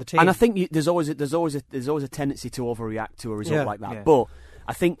players in the team. And I think there's always a tendency to overreact to a result like that. Yeah. But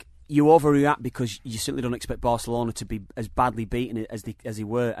I think you overreact because you simply don't expect Barcelona to be as badly beaten as they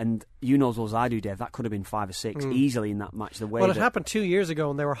were. And you know as well as I do, Dave, that could have been 5 or 6 easily in that match. It happened 2 years ago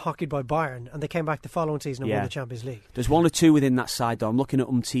and they were hockeyed by Bayern and they came back the following season and won the Champions League. There's 1 or 2 within that side though. I'm looking at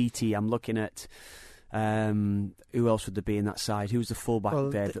Umtiti, I'm looking at who else would there be in that side? Who was the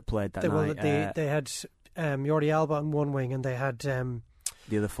fullback, Dave, that played that night? They had Jordi Alba on one wing and they had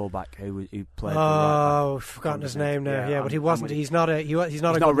the other fullback who played. Oh, I've forgotten his name now. Yeah, but he wasn't. He's not a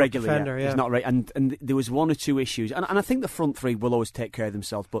good regular defender. Yeah. He's not and there was one or two issues, and I think the front three will always take care of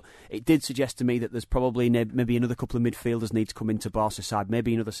themselves. But it did suggest to me that there's probably maybe another couple of midfielders need to come into Barca's side,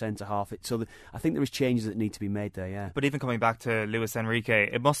 maybe another centre half. I think there is changes that need to be made there. Yeah. But even coming back to Luis Enrique,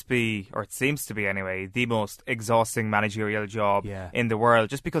 it must be, or it seems to be anyway, the most exhausting managerial job in the world,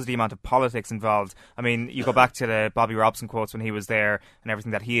 just because of the amount of politics involved. I mean, you go back to the Bobby Robson quotes when he was there and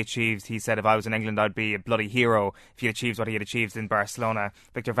everything that he achieved. He said, if I was in England, I'd be a bloody hero if he had achieved what he had achieved in Barcelona.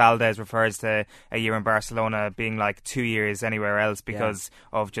 Victor Valdez refers to a year in Barcelona being like 2 years anywhere else because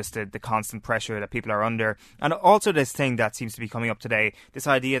of just the constant pressure that people are under. And also this thing that seems to be coming up today, this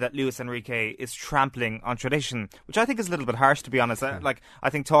idea that Luis Enrique is trampling on tradition, which I think is a little bit harsh, to be honest. I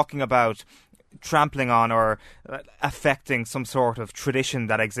think talking about trampling on or affecting some sort of tradition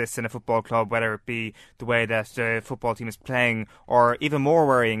that exists in a football club, whether it be the way that the football team is playing, or even more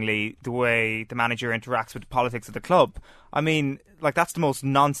worryingly, the way the manager interacts with the politics of the club. I mean, like, that's the most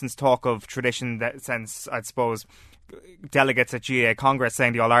nonsense talk of tradition that since, I suppose, delegates at GA Congress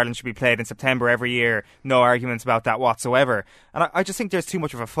saying the All-Ireland should be played in September every year. No arguments about that whatsoever. And I just think there's too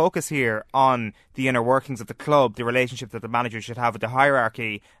much of a focus here on the inner workings of the club, the relationship that the manager should have with the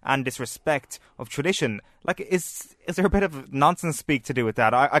hierarchy, and this respect of tradition. Like, is there a bit of nonsense speak to do with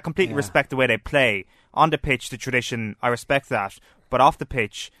that? I completely respect the way they play. On the pitch, the tradition, I respect that. But off the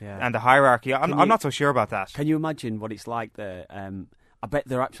pitch and the hierarchy, I'm not so sure about that. Can you imagine what it's like there? I bet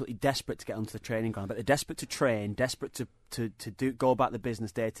they're absolutely desperate to get onto the training ground. I bet they're desperate to train, desperate to go about the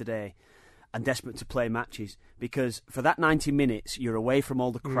business day to day, and desperate to play matches. Because for that 90 minutes, you're away from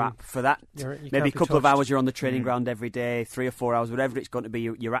all the crap. For that, maybe a couple of hours you're on the training ground every day, 3 or 4 hours, whatever it's going to be,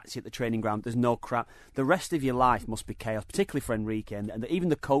 you're actually at the training ground. There's no crap. The rest of your life must be chaos, particularly for Enrique and even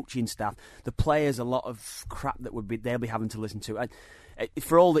the coaching staff, the players. A lot of crap that they'll be having to listen to.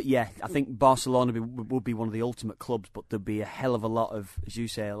 For all that, I think Barcelona would be one of the ultimate clubs, but there'd be a hell of a lot of, as you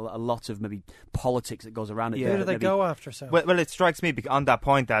say, a lot of maybe politics that goes around it. Who do they go after? So? Well, it strikes me on that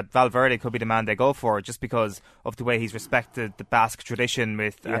point that Valverde could be the man they go for, just because of the way he's respected the Basque tradition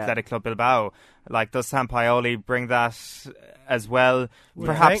with Athletic Club Bilbao. Like, does Sampaoli bring that as well?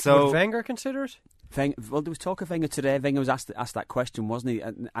 Perhaps so. Would Wenger consider it? Well, there was talk of Wenger today. Wenger was asked that question, wasn't he?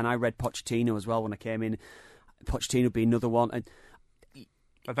 And I read Pochettino as well when I came in. Pochettino would be another one. And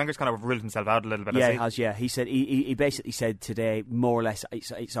Well, Wenger's kind of ruled himself out a little bit. Yeah, he has. Yeah, he said he basically said today, more or less,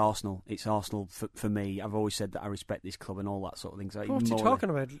 it's Arsenal. It's Arsenal for me. I've always said that I respect this club and all that sort of thing. So what's he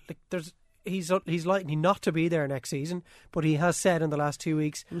talking about? Like, he's likely not to be there next season, but he has said in the last 2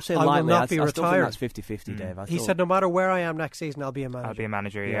 weeks, I will not be retired. I still think that's 50-50, Dave. He said no matter where I am next season, I'll be a manager. I'll be a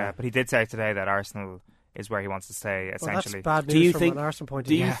manager, yeah. But he did say today that Arsenal is where he wants to stay, essentially. Well, that's bad news from an Arsenal point of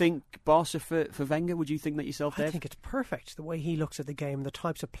view. Do you think Barca for Wenger? Would you think that yourself, Dave? I think it's perfect, the way he looks at the game, the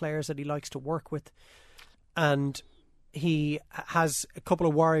types of players that he likes to work with. And he has a couple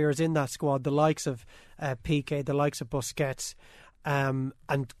of warriors in that squad, the likes of Piqué, the likes of Busquets, and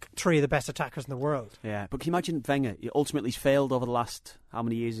three of the best attackers in the world. Yeah, but can you imagine Wenger? He failed over the last, how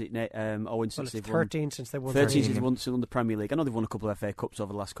many years is it, Owen, since they've 13 won? Since they won. 13 since they won the Premier League. I know they've won a couple of FA Cups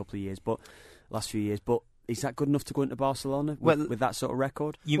over the last few years, but is that good enough to go into Barcelona with that sort of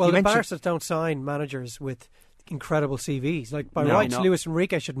record? The Barca don't sign managers with incredible CVs. Like, by rights, Luis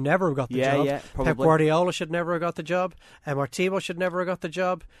Enrique should never have got the job. Yeah, Pep Guardiola should never have got the job. Martimo should never have got the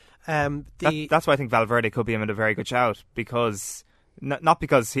job. That's why I think Valverde could be in a very good shout, because not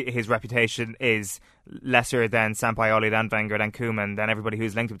because his reputation is lesser than Sampaoli, than Wenger, than Koeman, than everybody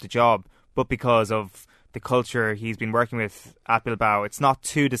who's linked with the job, but because of the culture he's been working with at Bilbao. It's not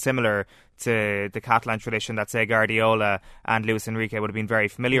too dissimilar to the Catalan tradition that, say, Guardiola and Luis Enrique would have been very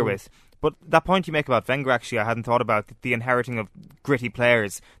familiar with. But that point you make about Wenger, actually, I hadn't thought about, the inheriting of gritty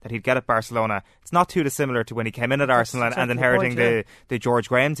players that he'd get at Barcelona. It's not too dissimilar to when he came in at Arsenal and inheriting the George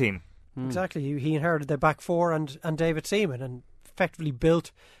Graham team. Exactly. He inherited the back four and David Seaman, and effectively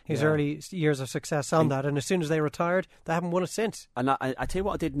built his early years of success on that, and as soon as they retired, they haven't won it since. And I tell you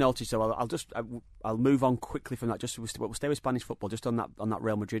what I did notice, though, I'll move on quickly from that. We'll stay with Spanish football, just on that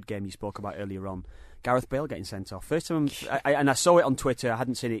Real Madrid game you spoke about earlier on. Gareth Bale getting sent off. First time, I saw it on Twitter. I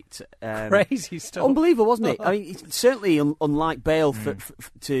hadn't seen it. Crazy stuff. Unbelievable, wasn't it? I mean, it's certainly unlike Bale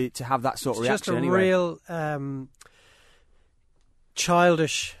to have that sort of reaction. Just a real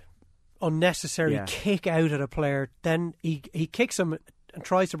childish, unnecessary kick out at a player. Then he kicks him and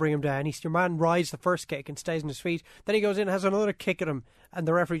tries to bring him down. Your man rides the first kick and stays on his feet. Then he goes in and has another kick at him, and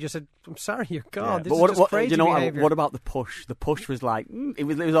the referee just said, "I'm sorry, you're gone." This is just crazy behaviour. What about the push? The push was like it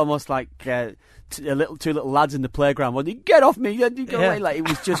was almost like two little lads in the playground. Well, you get off me! You go away! Like it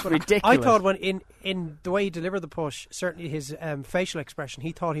was just ridiculous. I thought when in the way he delivered the push, certainly his facial expression,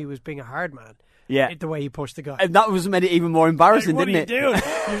 he thought he was being a hard man. Yeah, the way he pushed the guy, and that was made it even more embarrassing, like, didn't it? What are you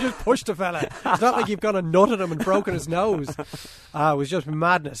doing? You just pushed a fella. It's not like you've gone and nutted him and broken his nose. It was just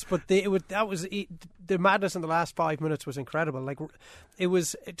madness. But the madness in the last 5 minutes was incredible. Like it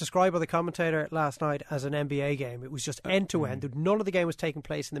was described by the commentator last night as an NBA game. It was just end to end. None of the game was taking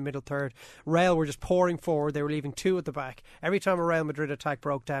place in the middle third. Real were just pouring forward. They were leaving two at the back. Every time a Real Madrid attack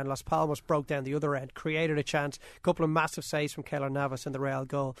broke down, Las Palmas broke down the other end, created a chance. A couple of massive saves from Keylor Navas in the Real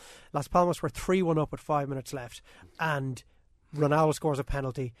goal. Las Palmas were 3-1 up with 5 minutes left, and Ronaldo scores a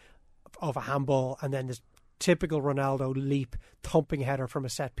penalty of a handball, and then this typical Ronaldo leap thumping header from a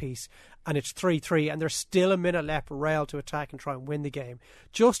set piece, and it's 3-3, and there's still a minute left for Real to attack and try and win the game.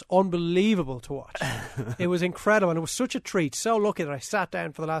 Just unbelievable to watch. It was incredible, and it was such a treat. So lucky that I sat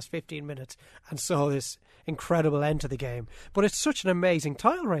down for the last 15 minutes and saw this incredible end to the game. But it's such an amazing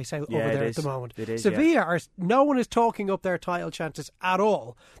title race over there at the moment. Sevilla no one is talking up their title chances at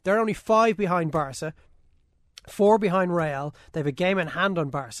all. They're only 5 behind Barca, 4 behind Real. They have a game in hand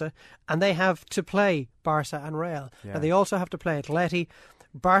on Barca, and they have to play Barca and Real. Yeah. And they also have to play Atleti.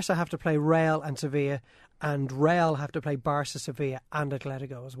 Barca have to play Real and Sevilla, and Real have to play Barca, Sevilla and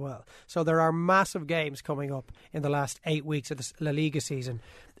Atletico as well. So there are massive games coming up in the last 8 weeks of the La Liga season.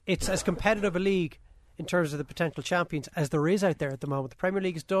 It's as competitive a league in terms of the potential champions as there is out there at the moment. The Premier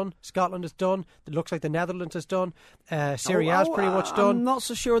League is done, Scotland is done, it looks like the Netherlands is done, Serie A is pretty much done. I'm not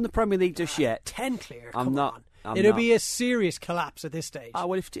so sure in the Premier League just yet. 10 clear, I'm not. on. It'll be a serious collapse at this stage.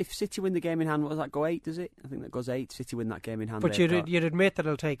 Well, if City win the game in hand, what does that go 8? Does it? I think that goes 8. City win that game in hand. But you'd admit that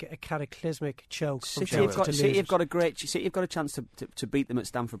it'll take a cataclysmic choke. City have got a chance to beat them at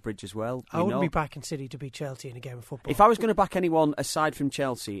Stamford Bridge as well. I wouldn't be backing City to beat Chelsea in a game of football. If I was going to back anyone aside from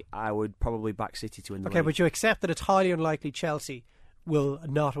Chelsea, I would probably back City to win the league. Okay, but you accept that it's highly unlikely Chelsea will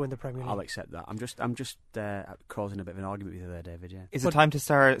not win the Premier League. I'll accept that. I'm just causing a bit of an argument with you there, David. Yeah. Is it time to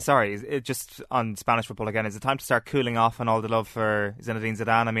start? Sorry, just on Spanish football again. Is it time to start cooling off on all the love for Zinedine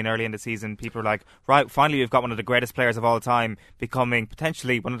Zidane? I mean, early in the season, people were like, "Right, finally, you've got one of the greatest players of all time, becoming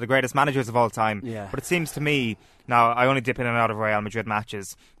potentially one of the greatest managers of all time." Yeah. But it seems to me now, I only dip in and out of Real Madrid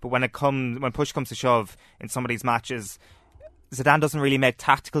matches, but when push comes to shove in some of these matches, Zidane doesn't really make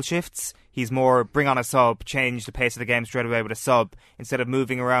tactical shifts. He's more bring on a sub, change the pace of the game straight away with a sub, instead of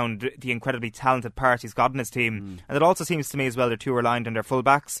moving around the incredibly talented part he's got in his team. And it also seems to me as well they're too reliant on their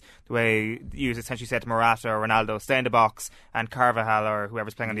fullbacks. The way you essentially said to Morata or Ronaldo, stay in the box, and Carvajal or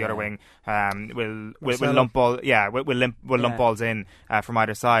whoever's playing on the other wing will lump balls in from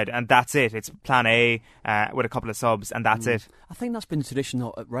either side, and that's it. It's plan A with a couple of subs, and that's it. I think that's been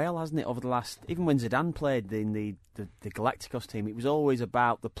traditional at Real, hasn't it? Over the last, even when Zidane played in the Galacticos team, it was always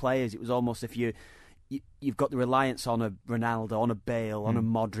about the players. It was almost if you've got the reliance on a Ronaldo, on a Bale, on a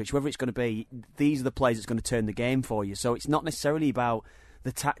Modric, whoever it's going to be, these are the players that's going to turn the game for you. So it's not necessarily about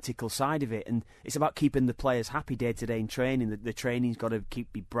the tactical side of it, and it's about keeping the players happy day to day in training. The training's got to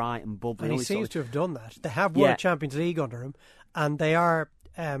be bright and bubbly. And he seems to have done that. They have won a Champions League under him, and they are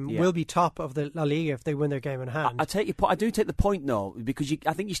will be top of the La Liga if they win their game in hand. I do take the point though, because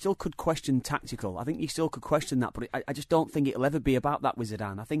I think you still could question tactical. I think you still could question that, but I just don't think it'll ever be about that with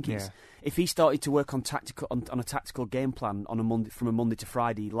Zidane. I think if he started to work on a tactical game plan from a Monday to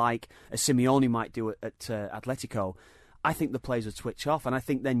Friday, like a Simeone might do at Atletico, I think the players would switch off, and I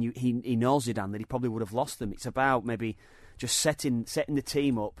think then he knows Zidane that he probably would have lost them. It's about maybe just setting the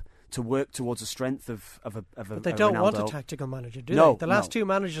team up to work towards the strength of But they don't want a tactical manager, do they? The last two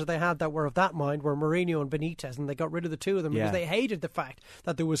managers they had that were of that mind were Mourinho and Benitez, and they got rid of the two of them because they hated the fact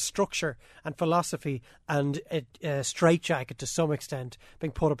that there was structure and philosophy and a straitjacket to some extent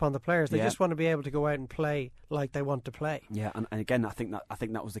being put upon the players. They just want to be able to go out and play like they want to play. Yeah, and again, I think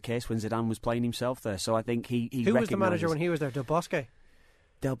that was the case when Zidane was playing himself there. So I think he Who was the manager when he was there? Del Bosque?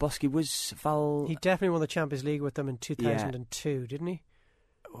 Del Bosque was Val. He definitely won the Champions League with them in 2002, didn't he?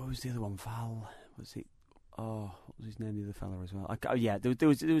 What was the other one? Val? Was it? Oh, what was his name? The other fella as well. There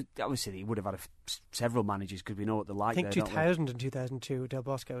was obviously he would have had several managers because we know what they're like. I think 2000 and 2002, Del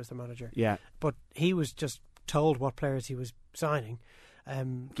Bosque was the manager. Yeah, but he was just told what players he was signing,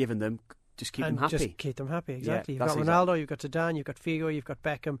 given them just keep them happy. Just keep them happy, exactly. Yeah, you've got Ronaldo, you've got Zidane, you've got Figo, you've got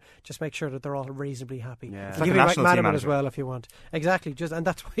Beckham. Just make sure that they're all reasonably happy. Yeah. It's Give like me a like national team Manaman as manager. well if you want. Exactly. And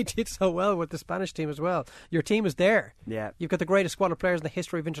that's why he did so well with the Spanish team as well. Your team is there. Yeah. You've got the greatest squad of players in the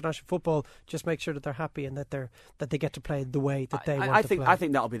history of international football. Just make sure that they're happy and that they get to play the way that they want to play. I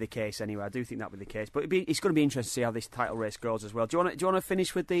think that'll be the case anyway. I do think that'll be the case. But it's going to be interesting to see how this title race goes as well. Do you want to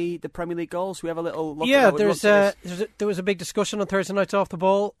finish with the Premier League goals? We have a little look at there was a big discussion on Thursday night's Off the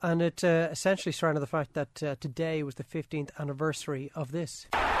Ball, and it essentially surrounded the fact that today was the 15th anniversary of this.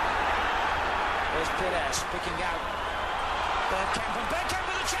 There's Pires picking out Bergkamp, and Bergkamp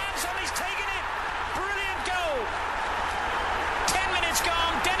with a chance, and he's taken it. Brilliant goal. 10 minutes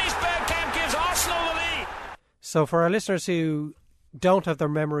gone. Dennis Bergkamp gives Arsenal the lead. So for our listeners who don't have their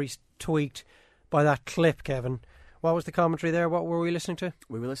memories tweaked by that clip, Kevin, what was the commentary there? What were we listening to?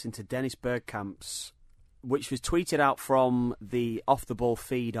 We were listening to Dennis Bergkamp's, which was tweeted out from the Off the Ball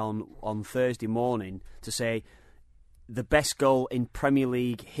feed on Thursday morning to say the best goal in Premier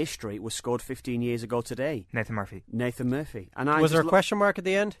League history was scored 15 years ago today. Nathan Murphy. And was there a question mark at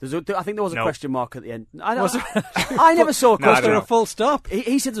the end? I think there was a question mark at the end. I I never saw a question mark. Was there a full stop?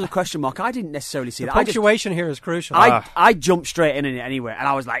 He said there was a question mark. I didn't necessarily see the that. Punctuation here is crucial. I jumped straight in it anyway, and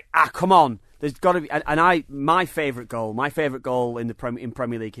I was like, come on. There's got to be, my favourite goal in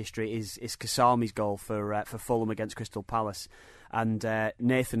Premier League history is Kasami's goal for Fulham against Crystal Palace, and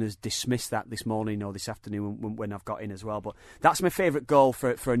Nathan has dismissed that this morning or this afternoon when I've got in as well. But that's my favourite goal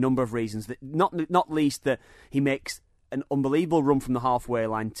for a number of reasons. That not least that he makes an unbelievable run from the halfway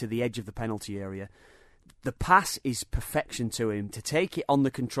line to the edge of the penalty area. The pass is perfection to him. To take it on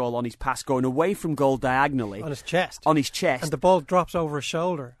the control on his pass, going away from goal diagonally. On his chest. On his chest. And the ball drops over his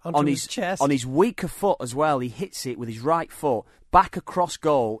shoulder onto his chest. On his weaker foot as well. He hits it with his right foot. Back across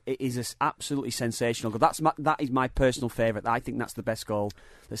goal. It is absolutely sensational goal. That is my personal favourite. I think that's the best goal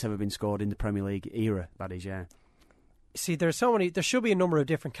that's ever been scored in the Premier League era. That is, yeah. See, there should be a number of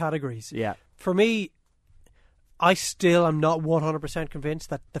different categories. Yeah. For me, I still am not 100% convinced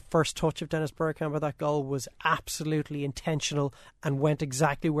that the first touch of Dennis Bergkamp of that goal was absolutely intentional and went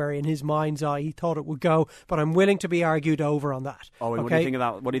exactly where in his mind's eye he thought it would go. But I'm willing to be argued over on that. Oh, and okay? what do you think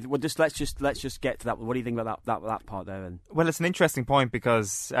of that? Let's just get to that. What do you think about that part there then? Well, it's an interesting point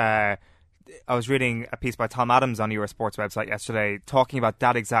because I was reading a piece by Tom Adams on Eurosport's website yesterday talking about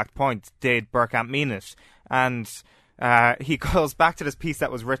that exact point. Did Bergkamp mean it? And he goes back to this piece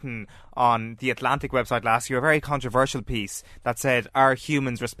that was written on the Atlantic website last year, a very controversial piece that said, are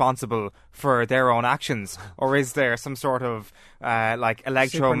humans responsible for their own actions? Or is there some sort of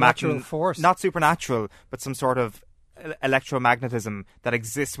supernatural force? Not supernatural, but some sort of electromagnetism that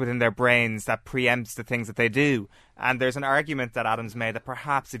exists within their brains that preempts the things that they do. And there's an argument that Adams made that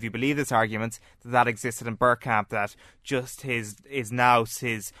perhaps, if you believe this argument, that existed in Bergkamp, that just his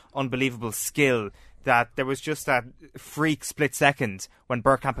unbelievable skill, that there was just that freak split second when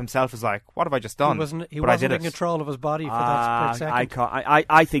Bergkamp himself was like, what have I just done? He wasn't in control of his body for that split second.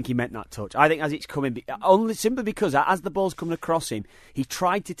 I think he meant that touch. I think as it's coming, only simply because as the ball's coming across him, he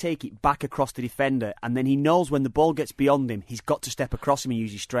tried to take it back across the defender, and then he knows when the ball gets beyond him, he's got to step across him and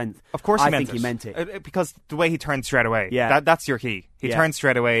use his strength. Of course I think he meant it. Because the way he turns straight away. Yeah. That's your key. He turns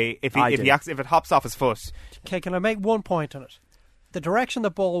straight away. If it hops off his foot. Okay, can I make one point on it? The direction the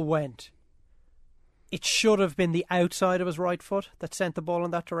ball went, it should have been the outside of his right foot that sent the ball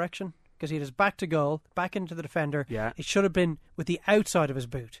in that direction, because he had his back to goal, back into the defender. Yeah. It should have been with the outside of his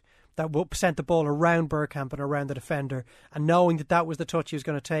boot that sent the ball around Bergkamp and around the defender. And knowing that was the touch he was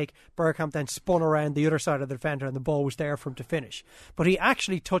going to take, Bergkamp then spun around the other side of the defender and the ball was there for him to finish. But he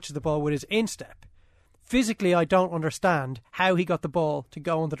actually touches the ball with his instep. Physically, I don't understand how he got the ball to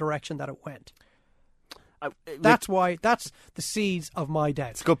go in the direction that it went. That's the seeds of my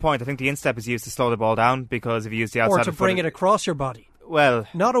doubt. It's a good point. I think the instep is used to slow the ball down, because if you use the outside or to bring it across your body. Well,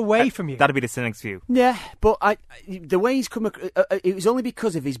 not away from you. That'd be the cynic's view. Yeah, but the way he's come, it was only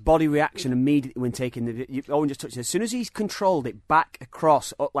because of his body reaction immediately when taking Owen just touched it. As soon as he's controlled it back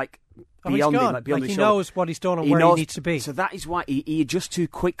across, beyond him, beyond his he shoulder, knows what he's done and where he needs to be. So that is why he adjusts too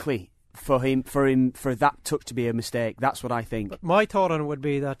quickly for that touch to be a mistake. That's what I think. But my thought on it would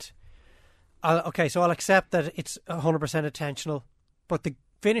be that. So I'll accept that it's 100% intentional, but the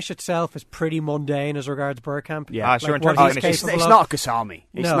finish itself is pretty mundane as regards Bergkamp. Yeah, sure. In terms of it's not a Kasami.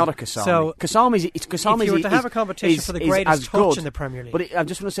 It's not a Kasami. So Kasami. If you were to have a competition for the greatest touch in the Premier League, but I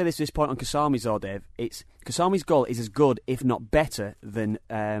just want to say this point on Kasami's, though, Dave. Kasami's goal is as good, if not better, than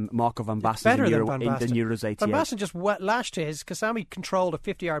Marco van Basten's in Euros 88. Van Basten just lashed his. Kasami controlled a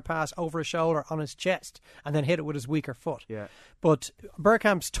 50-yard pass over his shoulder on his chest and then hit it with his weaker foot. Yeah. But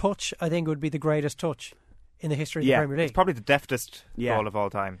Bergkamp's touch, I think, would be the greatest touch in the history of the Premier League. It's probably the deftest goal of all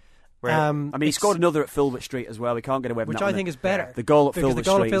time. I mean, he scored another at Filbert Street as well. We can't get away from which that. I think is better. The goal at because Filbert the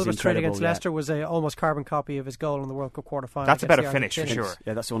goal Street at Filbert is Street incredible, against Leicester was a almost carbon copy of his goal in the World Cup quarter-final. That's a better finish for sure.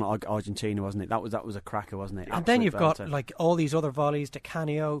 Yeah, that's the one at Argentina, wasn't it? That was a cracker, wasn't it? And then you've got like all these other volleys: Di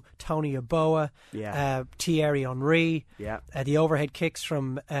Canio, Tony Yeboah, Thierry Henry, the overhead kicks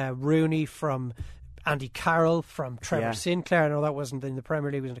from Rooney, from Andy Carroll, from Trevor Sinclair. I know that wasn't in the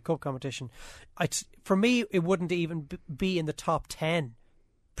Premier League; it was in the cup competition. For me, it wouldn't even be in the top 10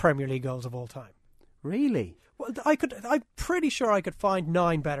 Premier League goals of all time. Really? Well, I'm pretty sure I could find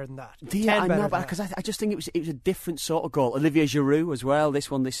 9 better than that. I know, because I just think it was a different sort of goal. Olivier Giroud as well. This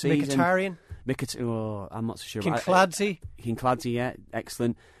season. Mkhitaryan. I'm not so sure. Kincladze, yeah,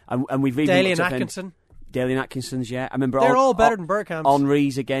 excellent. And we've even Dalian Atkinson. Dalian Atkinson's, I remember they're all better than Bergkamp's.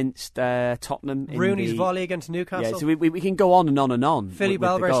 Henry's against Tottenham. Rooney's volley against Newcastle. Yeah, so we can go on and on and on. Philly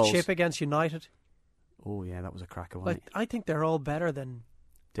Balbert's chip against United. Oh yeah, that was a cracker, wasn't it? I think they're all better than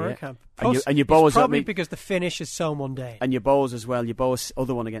Bergkamp. And your Boas, probably because the finish is so mundane. And your Boas as well. Your Boas,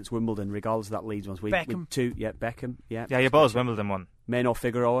 other one against Wimbledon, regardless of that Leeds one. Beckham. Beckham. Yeah, your Boas Wimbledon one. Maynor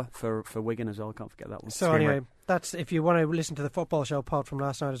Figueroa for Wigan as well. Can't forget that one. So anyway, that's if you want to listen to the football show pod from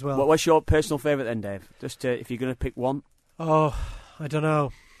last night as well. What's your personal favourite then, Dave? Just if you're going to pick one. Oh, I don't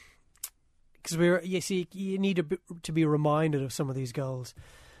know. Because you need to be reminded of some of these goals.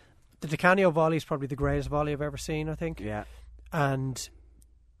 The Di Canio volley is probably the greatest volley I've ever seen, I think. Yeah. And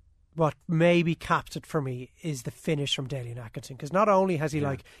what maybe capped it for me is the finish from Dalian Atkinson. Because not only has he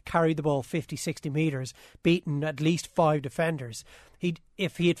carried the ball 50, 60 metres, beaten at least 5 defenders,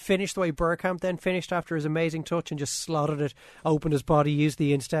 if he had finished the way Bergkamp then finished after his amazing touch and just slotted it, opened his body, used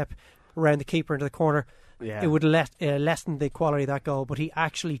the instep around the keeper into the corner, it would lessen the quality of that goal. But he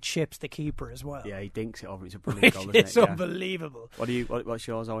actually chips the keeper as well. Yeah, he dinks it over. It's a brilliant goal, isn't it? It's unbelievable. What's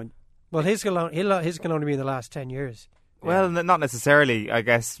yours, Owen? Well, his can only be in the last 10 years. Well, not necessarily. I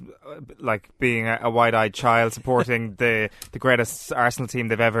guess, like being a wide-eyed child supporting the greatest Arsenal team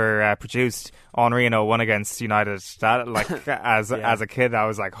they've ever produced, Henry in 01 against United. That, as a kid, I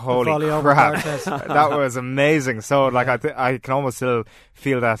was like, holy crap, that was amazing. So, I can almost still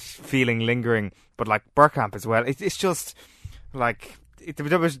feel that feeling lingering. But Bergkamp as well, it's just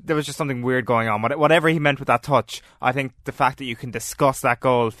there was just something weird going on. Whatever he meant with that touch, I think the fact that you can discuss that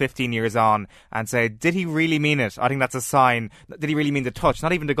goal 15 years on and say, did he really mean it? I think that's a sign. Did he really mean the touch?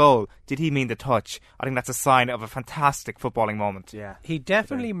 Not even the goal. Did he mean the touch? I think that's a sign of a fantastic footballing moment. Yeah, he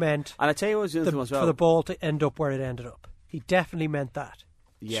definitely meant. And I tell you what was the other one as well. For the ball to end up where it ended up. He definitely meant that.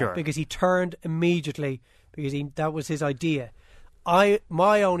 Yeah. Sure. Because he turned immediately because that was his idea.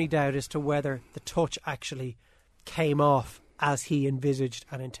 My only doubt as to whether the touch actually came off as he envisaged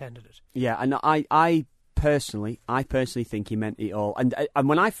and intended it. Yeah, and I personally think he meant it all. And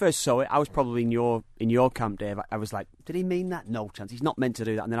when I first saw it, I was probably in your camp, Dave. I was like, did he mean that? No chance. He's not meant to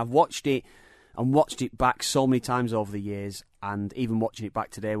do that. And then I've watched it back so many times over the years, and even watching it back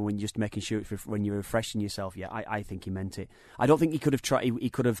today when you're just making sure when you're refreshing yourself. Yeah, I think he meant it. I don't think he could have tried. He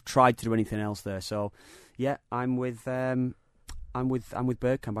could have tried to do anything else there. So, yeah, I'm with Bergkamp.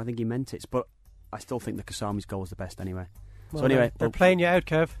 I think he meant it, but I still think the Kasami's goal was the best anyway. Well, so anyway, they're playing you out,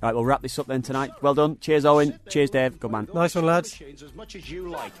 Kev. Right, we'll wrap this up then tonight. Well done. Cheers, Owen. Cheers, Dave. Good man. Nice one, lads. As much as you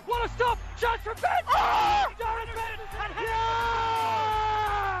like. What a stop! Shot from Ben! Oh! Jordan Ben!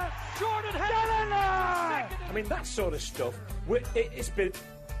 Yes! Jordan Henderson! I mean, that sort of stuff. We're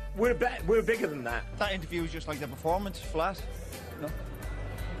bigger than that. That interview was just like the performance, flat. No.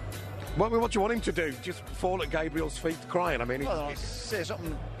 What do you want him to do? Just fall at Gabriel's feet crying? I mean, say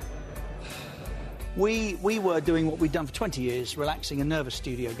something. We were doing what we'd done for 20 years, relaxing a nervous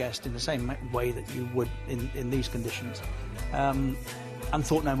studio guest in the same way that you would in these conditions, and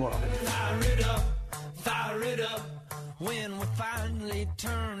thought no more of it. Fire it up, when we finally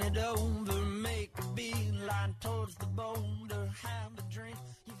turn it over, make a beeline towards the boulder, have a drink,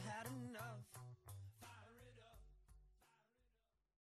 you've had enough.